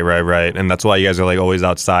 Right. And that's why you guys are like always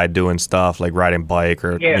outside doing stuff like riding bike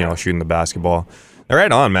or shooting the basketball.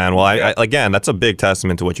 Right on, man. Well, I again, that's a big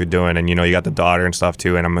testament to what you're doing, and you got the daughter and stuff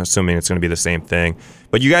too, and I'm assuming it's going to be the same thing.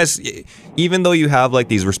 But you guys, even though you have like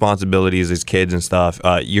these responsibilities as kids and stuff,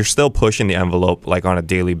 you're still pushing the envelope like on a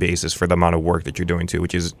daily basis for the amount of work that you're doing too,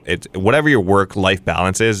 which is whatever your work-life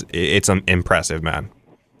balance is, it's impressive, man.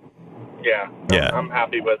 Yeah. I'm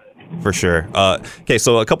happy with it. For sure. Okay,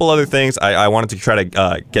 so a couple other things I wanted to try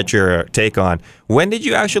to get your take on. When did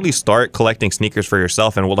you actually start collecting sneakers for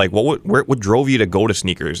yourself, and what drove you to go to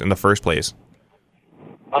sneakers in the first place?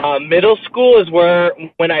 Middle school is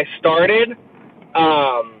when I started,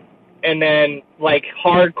 and then like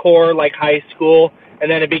hardcore like high school, and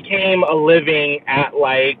then it became a living at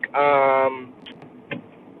like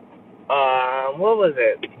what was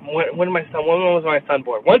it? When was my son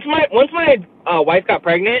born? Once my wife got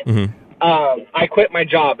pregnant, Mm-hmm. I quit my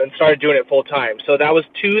job and started doing it full time. So that was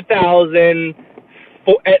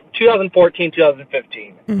 2014,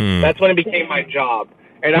 2015. Mm-hmm. That's when it became my job.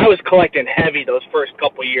 And I was collecting heavy those first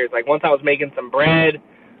couple years. Like once I was making some bread,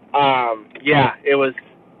 yeah, it was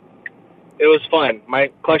fun.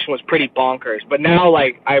 My collection was pretty bonkers. But now,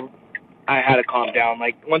 like, I had to calm down.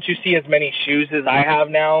 Like once you see as many shoes as I have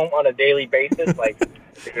now on a daily basis, like,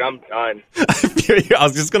 dude, I'm done. I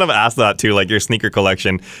was just gonna ask that too, like your sneaker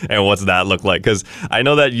collection and what's that look like? Because I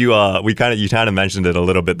know that you kind of mentioned it a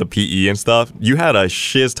little bit, the PE and stuff. You had a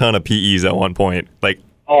shiz ton of PEs at one point, like.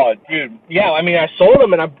 Oh, dude. Yeah, I mean, I sold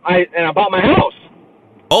them and I bought my house.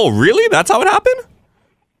 Oh, really? That's how it happened?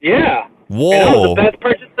 Yeah. Whoa. And that was the best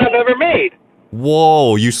purchase I've ever made.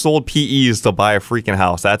 Whoa, you sold PEs to buy a freaking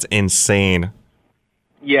house. That's insane.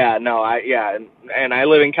 Yeah, no, and I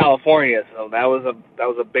live in California, so that was a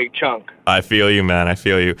big chunk. I feel you, man. I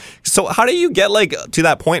feel you. So how do you get like to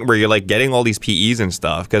that point where you're like getting all these PEs and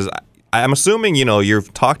stuff? Because I'm assuming, you know,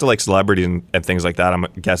 you've talked to like celebrities and things like that, I'm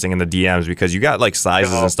guessing in the DMs, because you got like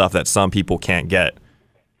sizes and stuff that some people can't get.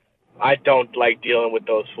 I don't like dealing with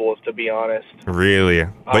those fools, to be honest. Really?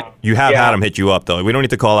 But you have had them hit you up, though. We don't need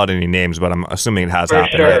to call out any names, but I'm assuming it has For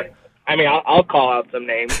happened, sure. right? I mean, I'll call out some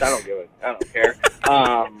names. I don't care.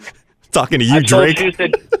 Talking to you, Drake.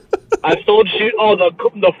 I've sold shoes. Oh,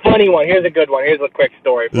 the funny one. Here's a good one. Here's a quick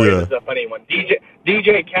story for you. Yeah. This is a funny one.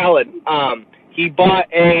 DJ Khaled. He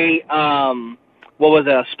bought a what was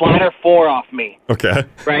it? A Splatter 4 off me. Okay.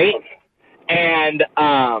 Right? And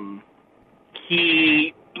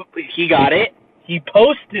he got it. He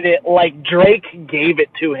posted it like Drake gave it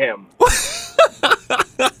to him.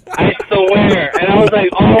 I swear. And I was like,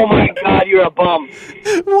 oh my God, you're a bum.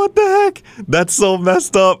 What the heck? That's so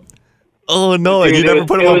messed up. Oh, no. Dude, you never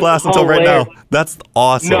put him on blast until right now. That's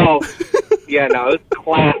awesome. No. Yeah, no, it's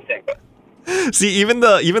classic. See, even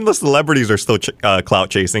the celebrities are still clout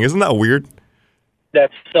chasing. Isn't that weird?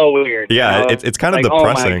 That's so weird. Yeah, it's kind of like,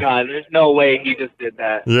 depressing. Oh my God, there's no way he just did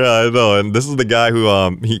that. Yeah, I know. And this is the guy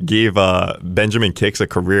who he gave Benjamin Kicks a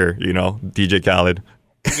career, you know, DJ Khaled.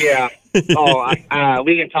 Yeah. Oh,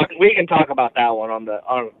 we can talk about that one on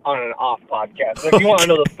an off podcast. If you want to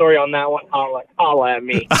know the story on that one, holla at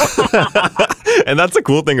me. And that's the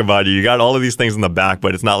cool thing about you. You got all of these things in the back,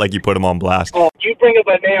 but it's not like you put them on blast. Oh, you bring up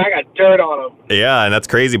a name, I got dirt on them. Yeah, and that's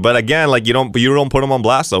crazy. But again, like you don't put them on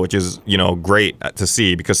blast though, which is, you know, great to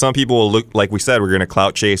see, because some people will look, like we said, we're gonna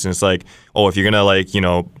clout chase, and it's like, oh, if you're gonna like, you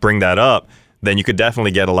know, bring that up, then you could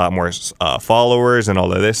definitely get a lot more followers and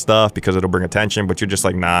all of this stuff because it'll bring attention. But you're just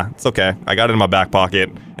like, nah, it's okay. I got it in my back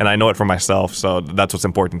pocket and I know it for myself. So that's what's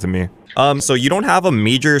important to me. So you don't have a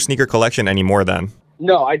major sneaker collection anymore then?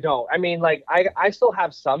 No, I don't. I mean, like, I still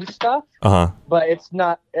have some stuff, but it's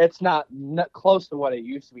not close to what it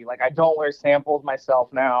used to be. Like, I don't wear samples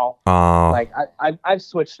myself now. Like, I've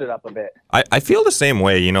switched it up a bit. I feel the same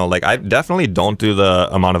way, you know, like I definitely don't do the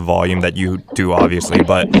amount of volume that you do, obviously,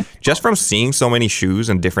 but just from seeing so many shoes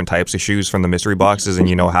and different types of shoes from the mystery boxes and,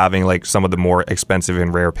 you know, having like some of the more expensive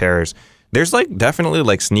and rare pairs, there's like definitely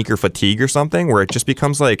like sneaker fatigue or something where it just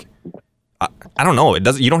becomes like, I don't know.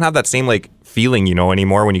 You don't have that same like feeling, you know,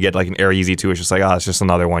 anymore when you get like an Air Yeezy 2. It's just like, it's just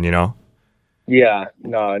another one, you know? Yeah,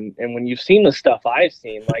 no, and when you've seen the stuff I've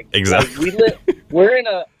seen, like, exactly, we're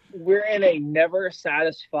in a never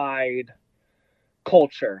satisfied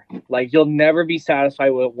culture. Like, you'll never be satisfied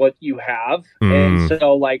with what you have, and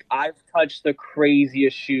so like I've touched the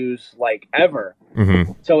craziest shoes like ever.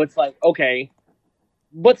 So it's like, okay,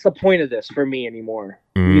 what's the point of this for me anymore?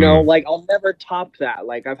 You know, like I'll never top that.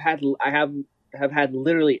 Like I have had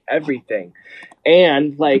literally everything,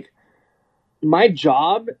 and like my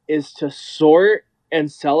job is to sort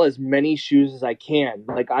and sell as many shoes as I can.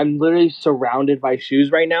 Like I'm literally surrounded by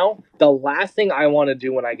shoes right now. The last thing I want to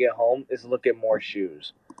do when I get home is look at more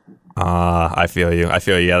shoes. I feel you. I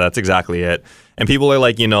feel you. Yeah, that's exactly it. And people are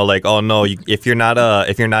like, like, oh no, if you're not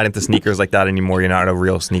into sneakers like that anymore, you're not a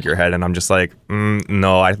real sneakerhead. And I'm just like,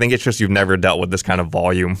 no, I think it's just you've never dealt with this kind of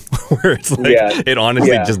volume where it's like it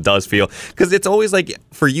honestly just does feel, because it's always like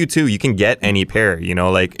for you too, you can get any pair,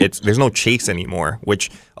 like there's no chase anymore, which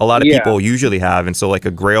a lot of people usually have, and so like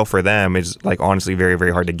a Grail for them is like honestly very,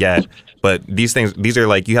 very hard to get. But these are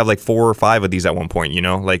like, you have like 4 or 5 of these at one point,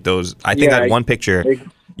 like those. I think that one picture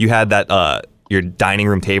you had that your dining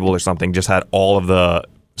room table or something just had all of the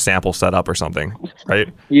samples set up or something, right?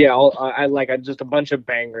 Yeah, I just a bunch of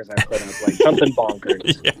bangers I put up, like something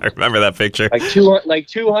bonkers. Yeah, I remember that picture. Like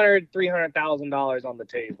 $200,000-$300,000 on the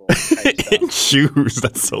table. In shoes,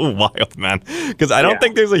 that's so wild, man. Because I don't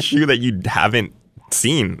think there's a shoe that you haven't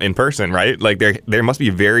seen in person, right? Like there must be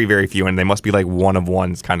very, very few, and they must be like one of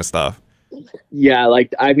ones kind of stuff. Yeah,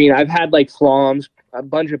 like I mean, I've had like Floms, a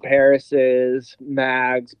bunch of Parises,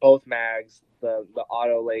 Mags, both Mags, the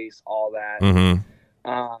auto lace, all that.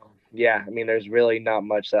 Yeah, I mean, there's really not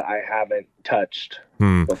much that I haven't touched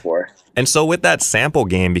before. And so with that sample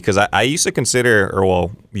game, because I used to consider,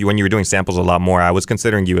 when you were doing samples a lot more, I was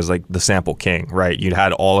considering you as like the sample king, right? You'd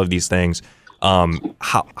had all of these things.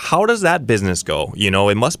 How does that business go?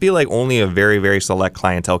 It must be like only a very, very select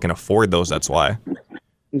clientele can afford those. That's why.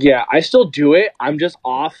 Yeah, I still do it. I'm just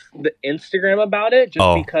off the Instagram about it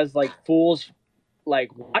because like fools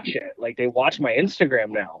like watch it. Like they watch my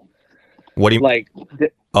Instagram now. What do you like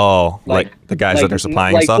the guys that are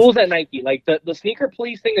supplying like stuff? Fools at Nike. Like the sneaker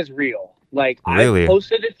police thing is real. Like really? I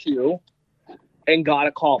posted a shoe and got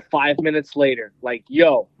a call 5 minutes later. Like,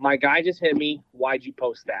 yo, my guy just hit me. Why'd you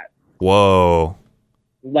post that? Whoa.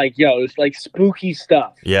 Like, yo, it's like spooky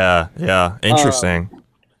stuff. Yeah. Interesting.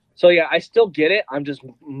 So yeah, I still get it. I'm just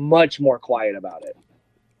much more quiet about it.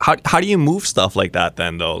 How do you move stuff like that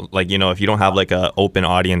then though? Like, if you don't have like a open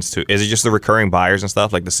audience is it just the recurring buyers and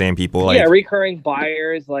stuff, like the same people? Like... Yeah, recurring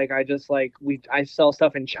buyers. Like I sell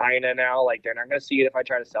stuff in China now. Like they're not gonna see it if I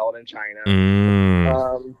try to sell it in China.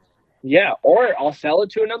 Yeah, or I'll sell it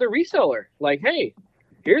to another reseller. Like, hey,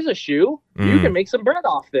 here's a shoe. You can make some bread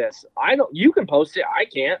off this. You can post it. I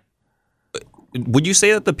can't. Would you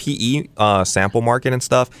say that the PE sample market and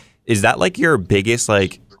stuff, is that like your biggest,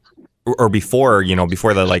 like, or before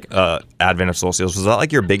the like advent of Soul Steals, was that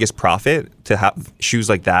like your biggest profit to have shoes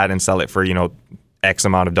like that and sell it for, X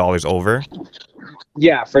amount of dollars over?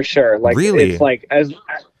 Yeah, for sure. Like, really? It's like,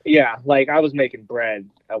 like I was making bread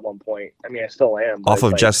at one point. I mean, I still am. Off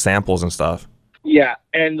of just samples and stuff. Yeah,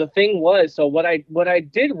 and the thing was, so what I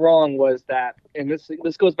did wrong was that, and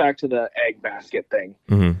this goes back to the egg basket thing.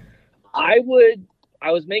 I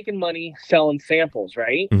was making money selling samples,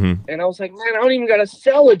 right? And I was like, man, I don't even gotta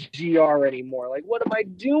sell a GR anymore. Like, what am I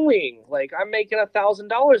doing? Like, I'm making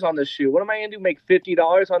 $1,000 on this shoe. What am I gonna do? Make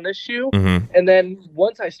 $50 on this shoe? And then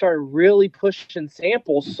once I started really pushing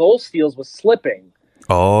samples, Soul Steals was slipping.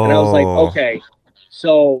 Oh. And I was like, okay,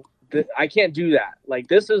 so I can't do that. Like,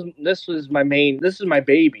 this is my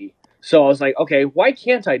baby. So I was like, okay, why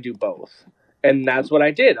can't I do both? And that's what I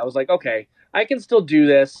did. I was like, okay, I can still do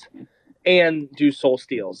this and do Soul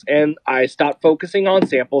Steals. And I stopped focusing on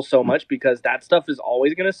samples so much because that stuff is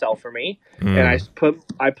always going to sell for me. And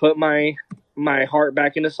I put my heart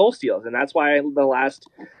back into Soul Steals. And that's why the last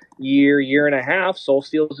year and a half, Soul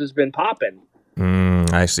Steals has been popping.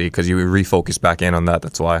 I see. Because you refocus back in on that.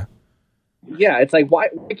 That's why. Yeah, it's like, why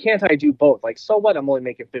can't I do both? Like, so what? I'm only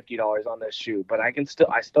making $50 on this shoe, but I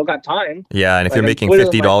still got time. Yeah, and if you're making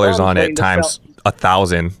 $50 on it times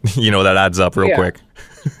 1,000, that adds up real quick.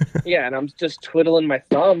 Yeah, and I'm just twiddling my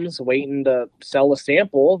thumbs, waiting to sell a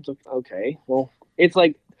sample. Okay, well, it's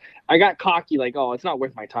like I got cocky, like, oh, it's not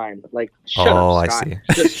worth my time. Like, shut up, Scott.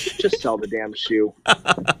 I see. Just sell the damn shoe,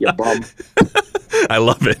 you bum. I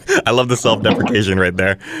love it. I love the self-deprecation right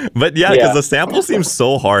there. But yeah, because the sample seems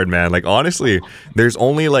so hard, man. Like, honestly, there's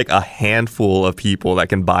only like a handful of people that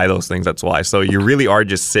can buy those things. That's why. So you really are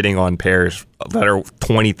just sitting on pairs that are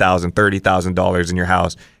 $20,000, $30,000 in your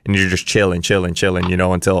house, and you're just chilling,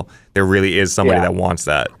 until there really is somebody that wants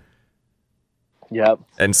that. Yep.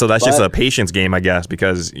 And so that's just a patience game, I guess,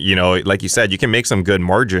 because, like you said, you can make some good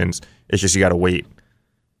margins. It's just you got to wait.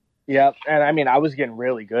 Yeah, and I mean, I was getting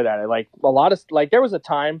really good at it. Like, there was a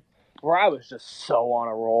time where I was just so on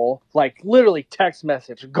a roll. Like, literally text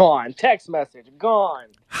message gone.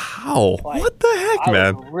 How? Like, what the heck,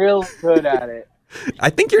 man? I was real good at it.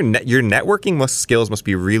 I think your networking skills must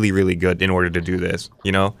be really, really good in order to do this,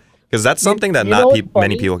 because that's something that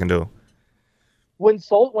many people can do. When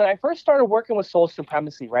I first started working with Soul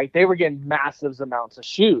Supremacy, right, they were getting massive amounts of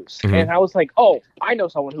shoes. And I was like, oh, I know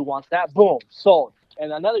someone who wants that. Boom, sold.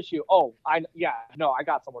 and another shoe. Oh, I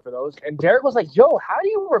got someone for those. And Derek was like, yo, how do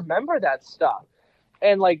you remember that stuff?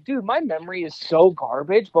 And like, dude, my memory is so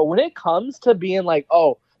garbage. But when it comes to being like,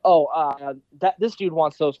 that this dude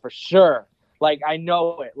wants those for sure. Like, I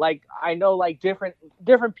know it. Like, I know like different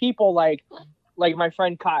people, like my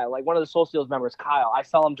friend Kyle, like one of the Soul Steals members, Kyle. I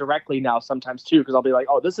sell him directly now sometimes too, because I'll be like,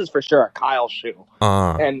 oh, this is for sure a Kyle shoe.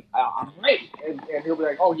 And I'm great. And he'll be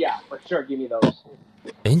like, oh yeah, for sure, give me those.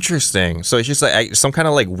 Interesting. So it's just like some kind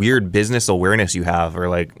of like weird business awareness you have, or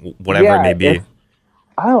like whatever it may be.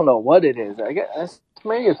 I don't know what it is. I guess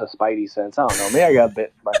maybe it's a spidey sense. I don't know. Maybe I got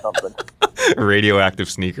bit by something. Radioactive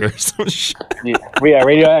sneaker or some shit. Yeah,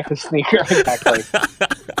 radioactive sneaker, exactly.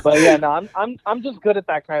 But yeah, no, I'm just good at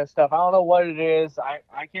that kind of stuff. I don't know what it is.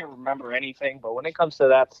 I can't remember anything, but when it comes to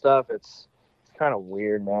that stuff, it's kind of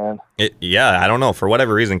weird, man. I don't know, for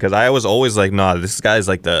whatever reason, because I was always like, nah, this guy's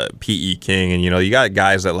like the PE king, and you got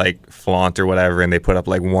guys that like flaunt or whatever, and they put up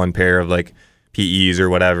like one pair of like PEs or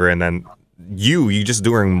whatever, and then you just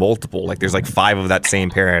doing multiple, like there's like 5 of that same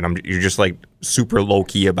pair, and you're just like super low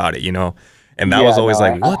key about it, and that was always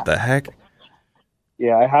what the heck.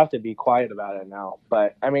 Yeah, I have to be quiet about it now,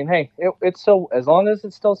 but I mean, hey, it's still, as long as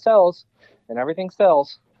it still sells and everything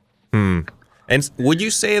sells. And would you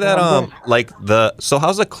say that so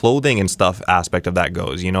how's the clothing and stuff aspect of that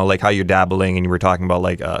goes? Like how you're dabbling, and you were talking about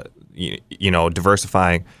like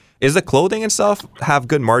diversifying. Is the clothing and stuff have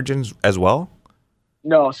good margins as well?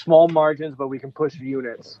 No, small margins, but we can push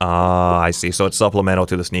units. I see. So it's supplemental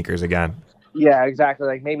to the sneakers again. Yeah, exactly.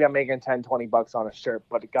 Like maybe I'm making $10-$20 on a shirt,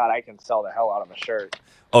 but God, I can sell the hell out of a shirt.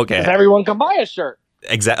 Okay. Because everyone can buy a shirt.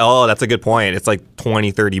 Exactly. Oh, that's a good point. It's like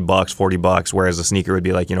 $20, $30, $40, whereas a sneaker would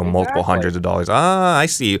be like, multiple hundreds of dollars. I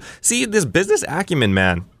see. See, this business acumen,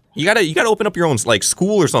 man. You gotta open up your own like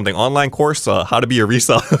school or something, online course, how to be a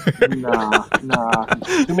reseller. Nah.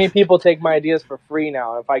 Too many people take my ideas for free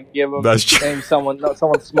now. If I give them, someone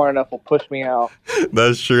smart enough will push me out.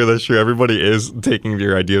 That's true. Everybody is taking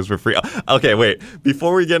your ideas for free. Okay, wait.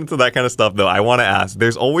 Before we get into that kind of stuff, though, I want to ask.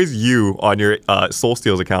 There's always you on your Soul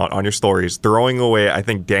Steals account on your stories throwing away, I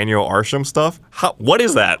think, Daniel Arsham stuff. What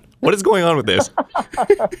is that? What is going on with this?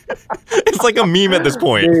 It's like a meme at this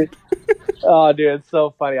point. Dude. Oh, dude, it's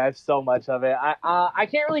so funny. I have so much of it. I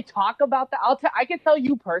can't really talk about that. I can tell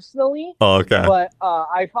you personally. Oh, okay. But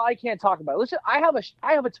I probably can't talk about it. Listen, I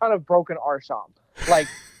have a ton of broken Arsham. Like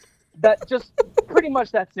that. Just pretty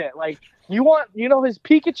much that's it. Like you know his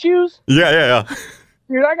Pikachus? Yeah.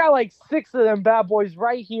 Dude, I got like 6 of them bad boys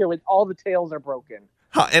right here with all the tails are broken.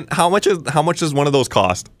 How much does one of those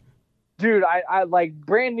cost? Dude, I like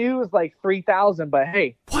brand new is like 3,000, but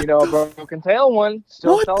hey, a broken tail one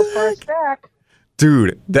still sells for a stack.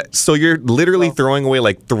 Dude, so you're literally throwing away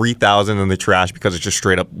like 3,000 in the trash because it's just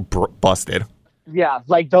straight up busted. Yeah,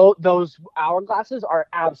 like those hourglasses are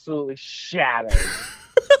absolutely shattered.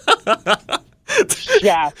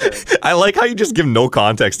 Shattered. I like how you just give no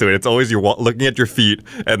context to it. It's always you're looking at your feet,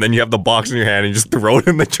 and then you have the box in your hand, and you just throw it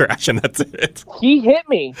in the trash, and that's it. He hit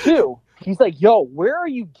me too. He's like, yo, where are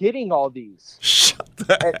you getting all these? Shut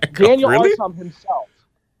the heck Daniel up, really? Arsham himself.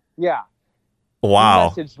 Yeah.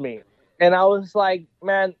 Wow. He messaged me. And I was like,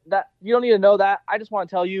 man, that you don't need to know that. I just want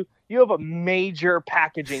to tell you, you have a major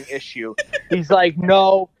packaging issue. He's like,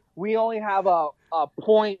 no, we only have a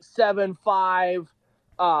 0.75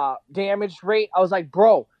 damage rate. I was like,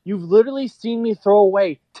 bro, you've literally seen me throw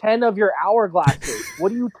away 10 of your hourglasses.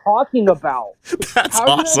 What are you talking about? That's How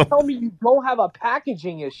awesome. are you going to tell me you don't have a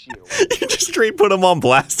packaging issue? You just straight put him on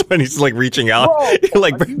blast when he's like reaching out. Bro, You're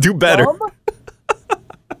like, do better. Dumb?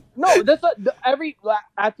 No, that's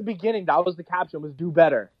at the beginning. That was the caption. Was do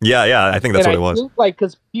better. Yeah. I think that's what it was. Think, like,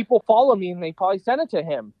 because people follow me and they probably sent it to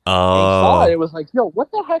him. Oh. And he saw it. It was like, yo,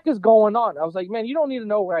 what the heck is going on? I was like, man, you don't need to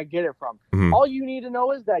know where I get it from. Mm-hmm. All you need to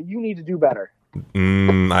know is that you need to do better.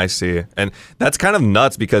 I see. And that's kind of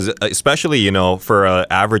nuts because especially, for an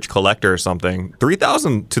average collector or something,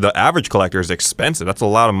 3,000 to the average collector is expensive. That's a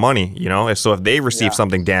lot of money, So if they receive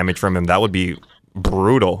something damaged from him, that would be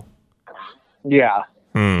brutal. Yeah.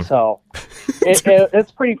 So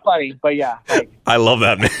it's pretty funny, but yeah. Like, I love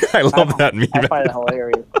that, man. I love that meme. I find it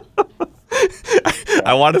hilarious.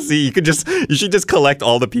 I want to see. You should just collect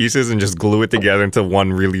all the pieces and just glue it together into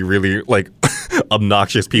one really, really like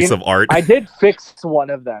obnoxious piece of art. I did fix one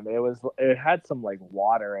of them. It had some like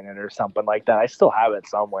water in it or something like that. I still have it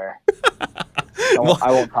somewhere. I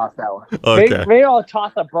won't toss that one. Okay. Maybe I'll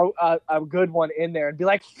toss a good one in there and be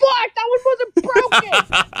like, "Fuck, that one wasn't broken."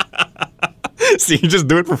 See, you just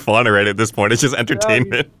do it for fun already at this point. It's just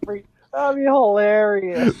entertainment. That'd be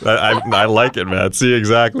hilarious. I like it, man. See,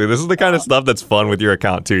 exactly. This is the kind of stuff that's fun with your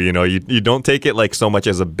account too. You know, you don't take it like so much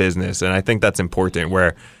as a business, and I think that's important.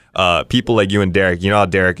 Where people like you and Derek, you know how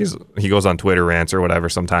Derek is, he goes on Twitter rants or whatever,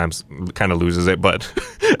 sometimes kind of loses it, but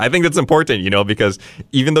I think that's important, you know, because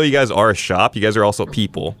even though you guys are a shop, you guys are also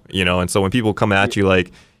people, you know, and so when people come at you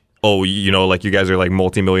like, oh, you know, like you guys are like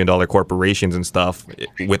multi-million-dollar corporations and stuff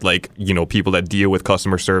with like, you know, people that deal with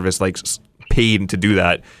customer service, like paid to do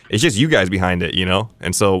that. It's just you guys behind it, you know?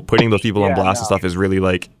 And so putting those people on blast and stuff is really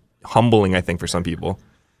like humbling, I think, for some people.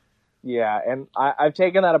 Yeah, and I've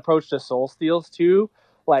taken that approach to Soul Steals too.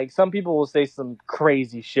 Like, some people will say some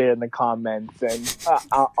crazy shit in the comments, and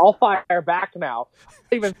I'll fire back now.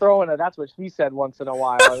 Even throwing a "that's what she said" once in a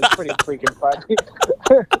while. It's pretty freaking funny.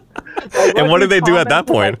 Like, and what do they do at that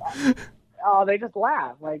point? Like, oh, they just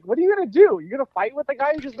laugh. Like, what are you gonna do? You gonna fight with the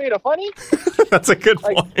guy who just made a funny? That's a good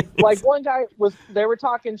point. Like one guy they were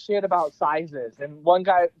talking shit about sizes, and one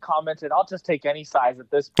guy commented, "I'll just take any size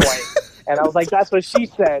at this point." And I was like, "That's what she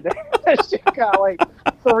said." She got like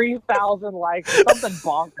 3,000 likes, something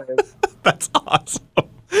bonkers. That's awesome.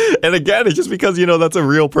 And again, it's just because, you know, that's a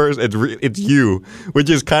real person. It's you, which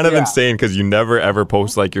is kind of insane because you never ever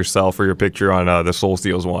post like yourself or your picture on the Soul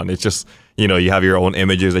Steals one. It's just, you know, you have your own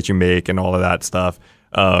images that you make and all of that stuff.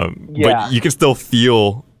 But you can still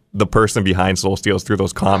feel the person behind Soul Steals through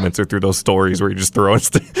those comments or through those stories where you're just throwing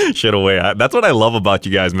shit away. That's what I love about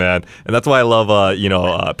you guys, man. And that's why I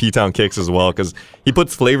love, P-Town Kicks as well, because he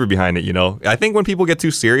puts flavor behind it, you know. I think when people get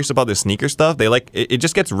too serious about the sneaker stuff, they like, it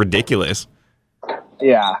just gets ridiculous.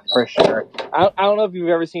 Yeah, for sure. I don't know if you've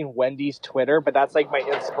ever seen Wendy's Twitter, but that's like my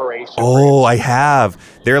inspiration. Oh, I have.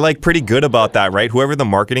 They're like pretty good about that, right? Whoever the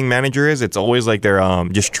marketing manager is, it's always like they're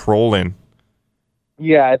just trolling.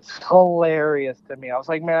 Yeah, it's hilarious to me. I was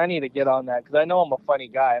like, man, I need to get on that because I know I'm a funny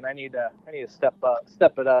guy, and I need to step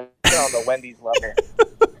it up, get on the Wendy's level.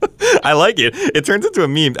 I like it. It turns into a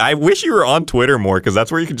meme. I wish you were on Twitter more because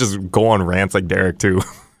that's where you could just go on rants like Derek too.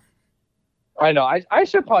 I know. I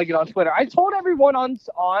should probably get on Twitter. I told everyone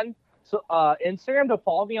on Instagram to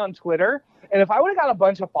follow me on Twitter, and if I would have got a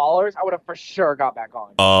bunch of followers, I would have for sure got back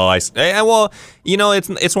on. Oh, I see. Well, you know,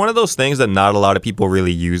 it's one of those things that not a lot of people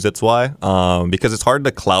really use. That's why, because it's hard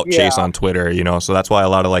to clout chase on Twitter, you know. So that's why a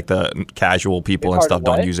lot of like the casual people and stuff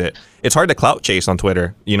don't use it. It's hard to clout chase on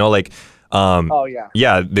Twitter, you know, like.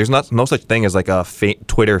 Yeah, there's no such thing as like a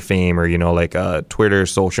Twitter fame or, you know, like a Twitter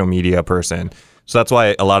social media person. So that's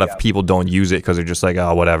why a lot of people don't use it because they're just like,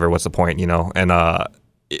 oh, whatever, what's the point, you know? And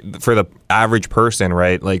for the average person,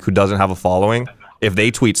 right, like who doesn't have a following, if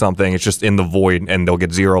they tweet something, it's just in the void and they'll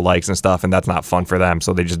get 0 likes and stuff, and that's not fun for them,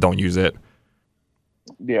 so they just don't use it.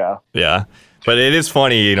 Yeah. Yeah. But it is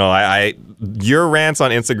funny, you know, your rants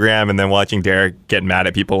on Instagram and then watching Derek get mad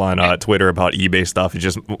at people on Twitter about eBay stuff, it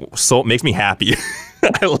just makes me happy.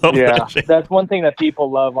 I love that shit. That's one thing that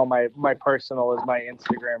people love on my personal is my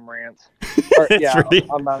Instagram rants. Or,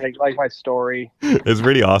 on like my story. It's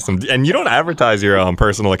pretty awesome. And you don't advertise your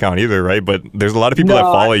personal account either, right? But there's a lot of people that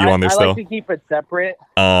follow you on there still. I like to keep it separate.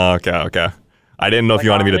 Okay. I didn't know if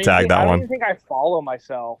you wanted me to tag that one. I don't even think I follow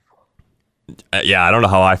myself. Yeah, I don't know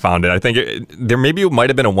how I found it. I think there might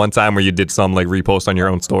have been a one time where you did some like repost on your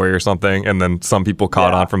own story or something, and then some people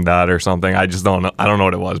caught on from that or something. I just don't know. I don't know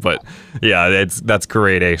what it was, but yeah, that's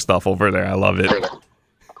grade A stuff over there. I love it.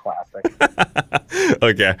 Classic.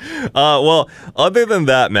 Okay. Well, other than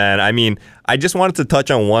that, man, I mean, I just wanted to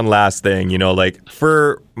touch on one last thing. You know, like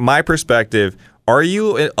for my perspective, are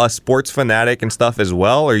you a sports fanatic and stuff as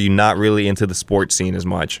well, or are you not really into the sports scene as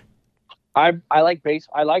much? I like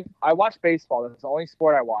I watch baseball. That's the only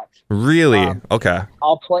sport I watch. Really? Okay.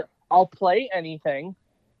 I'll play anything.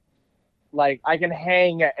 Like I can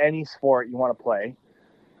hang at any sport you want to play.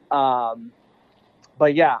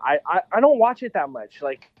 But yeah, I don't watch it that much.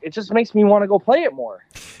 Like it just makes me want to go play it more.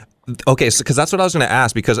 Okay, so because that's what I was going to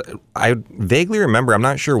ask, because I vaguely remember, I'm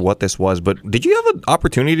not sure what this was, but did you have an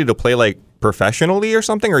opportunity to play like professionally or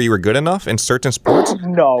something, or you were good enough in certain sports?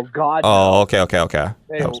 No, God. Oh, no. Okay.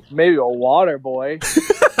 Maybe a water boy.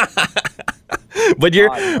 But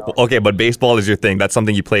okay, but baseball is your thing. That's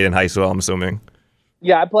something you played in high school, I'm assuming.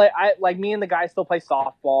 Yeah, me and the guys still play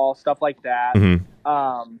softball, stuff like that.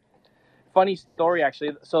 Mm-hmm. Funny story,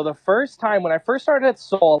 actually. So the first time when I first started at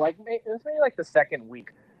Soul, it was maybe like the second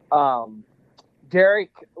week. Derek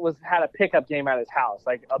had a pickup game at his house,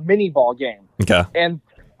 like a mini ball game. Okay. And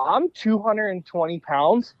I'm 220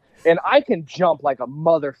 pounds, and I can jump like a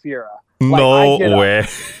mother Fira. No way.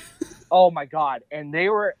 Oh my God! And they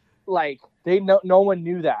were like, no one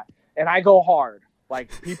knew that, and I go hard. Like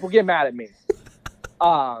people get mad at me.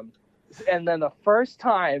 And then the first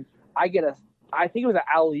time I think it was an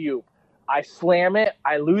alley-oop. I slam it,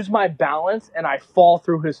 I lose my balance, and I fall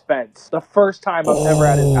through his fence. The first time I've ever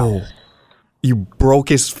at his house. You broke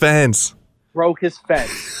his fence. Broke his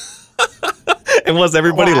fence. And was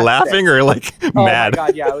everybody laughing or like mad? Oh my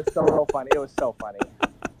God, yeah, it was so funny. It was so funny.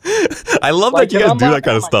 I love Like, that you guys I'm do that laughing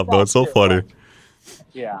kind of at stuff, though. It's so myself, funny.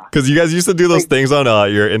 Yeah. Because you guys used to do those Like- things on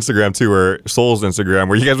your Instagram too, or Soul's Instagram,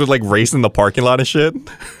 where you guys would like race in the parking lot and shit.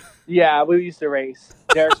 Yeah, we used to race.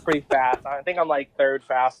 Derek's pretty fast. I think I'm like third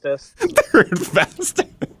fastest. Third fastest.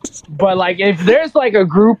 But like, if there's like a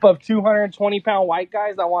group of 220-pound white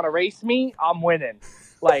guys that want to race me, I'm winning.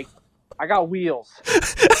 Like, I got wheels.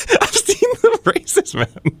 I've seen the races, man.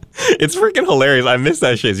 It's freaking hilarious. I miss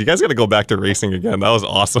that shit. You guys got to go back to racing again. That was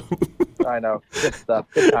awesome. I know. Good stuff.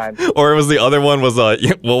 Good times. Or it was the other one was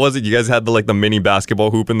what was it? You guys had the mini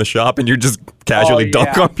basketball hoop in the shop, and you just casually dunk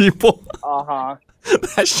yeah. on people. Uh-huh.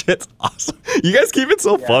 That shit's awesome. You guys keep it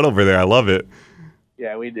so fun over there. I love it.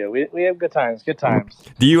 Yeah, we do. We have good times. Good times.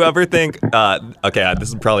 Do you ever think? Okay, this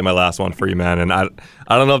is probably my last one for you, man. And I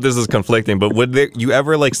don't know if this is conflicting, but would you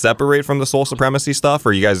ever like separate from the Soul Supremacy stuff,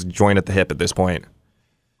 or you guys join at the hip at this point?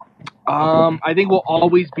 I think we'll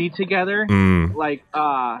always be together. Mm. Like,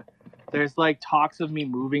 there's like talks of me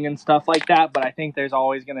moving and stuff like that, but I think there's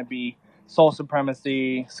always gonna be Soul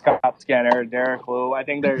Supremacy, Scott Skinner, Derek Lou. I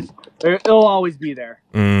think it'll always be there.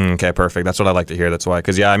 Okay, perfect. That's what I like to hear. That's why,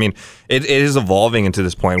 because yeah, I mean, it is evolving into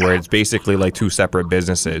this point where it's basically like two separate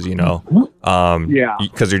businesses, you know. Yeah.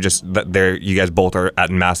 Because you guys both are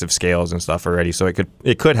at massive scales and stuff already, so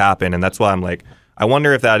it could happen, and that's why I'm like, I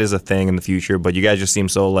wonder if that is a thing in the future. But you guys just seem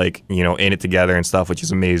so like in it together and stuff, which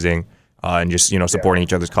is amazing, and just supporting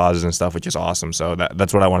each other's causes and stuff, which is awesome. So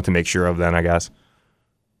that's what I wanted to make sure of then, I guess.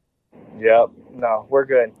 Yep. No, we're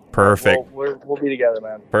good. Perfect. We'll be together,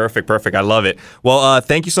 man. Perfect. I love it. Well,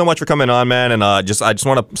 thank you so much for coming on, man. And I just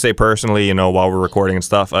want to say personally, while we're recording and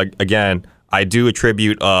stuff, again, I do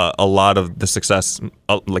attribute a lot of the success,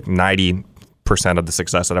 like 90% of the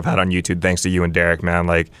success that I've had on YouTube, thanks to you and Derek, man.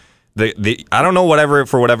 Like I don't know,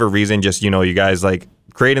 for whatever reason, just you guys like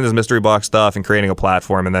creating this mystery box stuff and creating a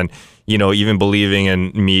platform, and then even believing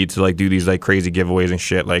in me to like do these like crazy giveaways and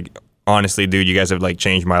shit, like. Honestly, dude, you guys have like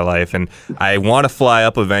changed my life, and I want to fly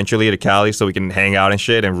up eventually to Cali so we can hang out and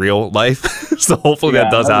shit in real life. So hopefully that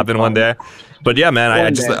does happen one day. But yeah, man,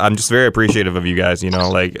 I'm just very appreciative of you guys.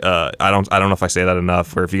 Like I don't know if I say that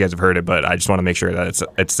enough or if you guys have heard it, but I just want to make sure that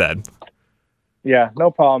it's said. Yeah, no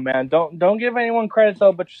problem, man. Don't give anyone credit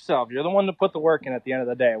though, but yourself. You're the one to put the work in at the end of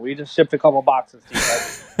the day. We just shipped a couple boxes to you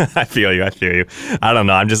guys. I feel you. I don't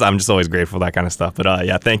know. I'm just always grateful for that kind of stuff. But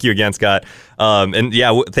yeah, thank you again, Scott. And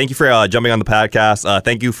yeah, thank you for jumping on the podcast.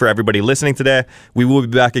 Thank you for everybody listening today. We will be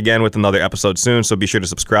back again with another episode soon, so be sure to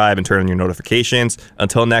subscribe and turn on your notifications.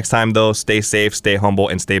 Until next time, though, stay safe, stay humble,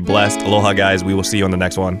 and stay blessed. Aloha, guys. We will see you on the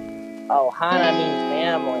next one. Oh, Hana means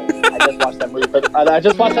family. I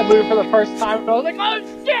just watched that movie for the first time, and I was like, oh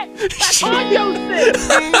shit, that's Honjo's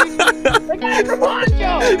thing. The guy from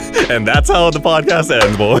Honjo. And that's how the podcast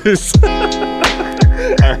ends, boys.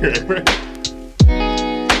 All right.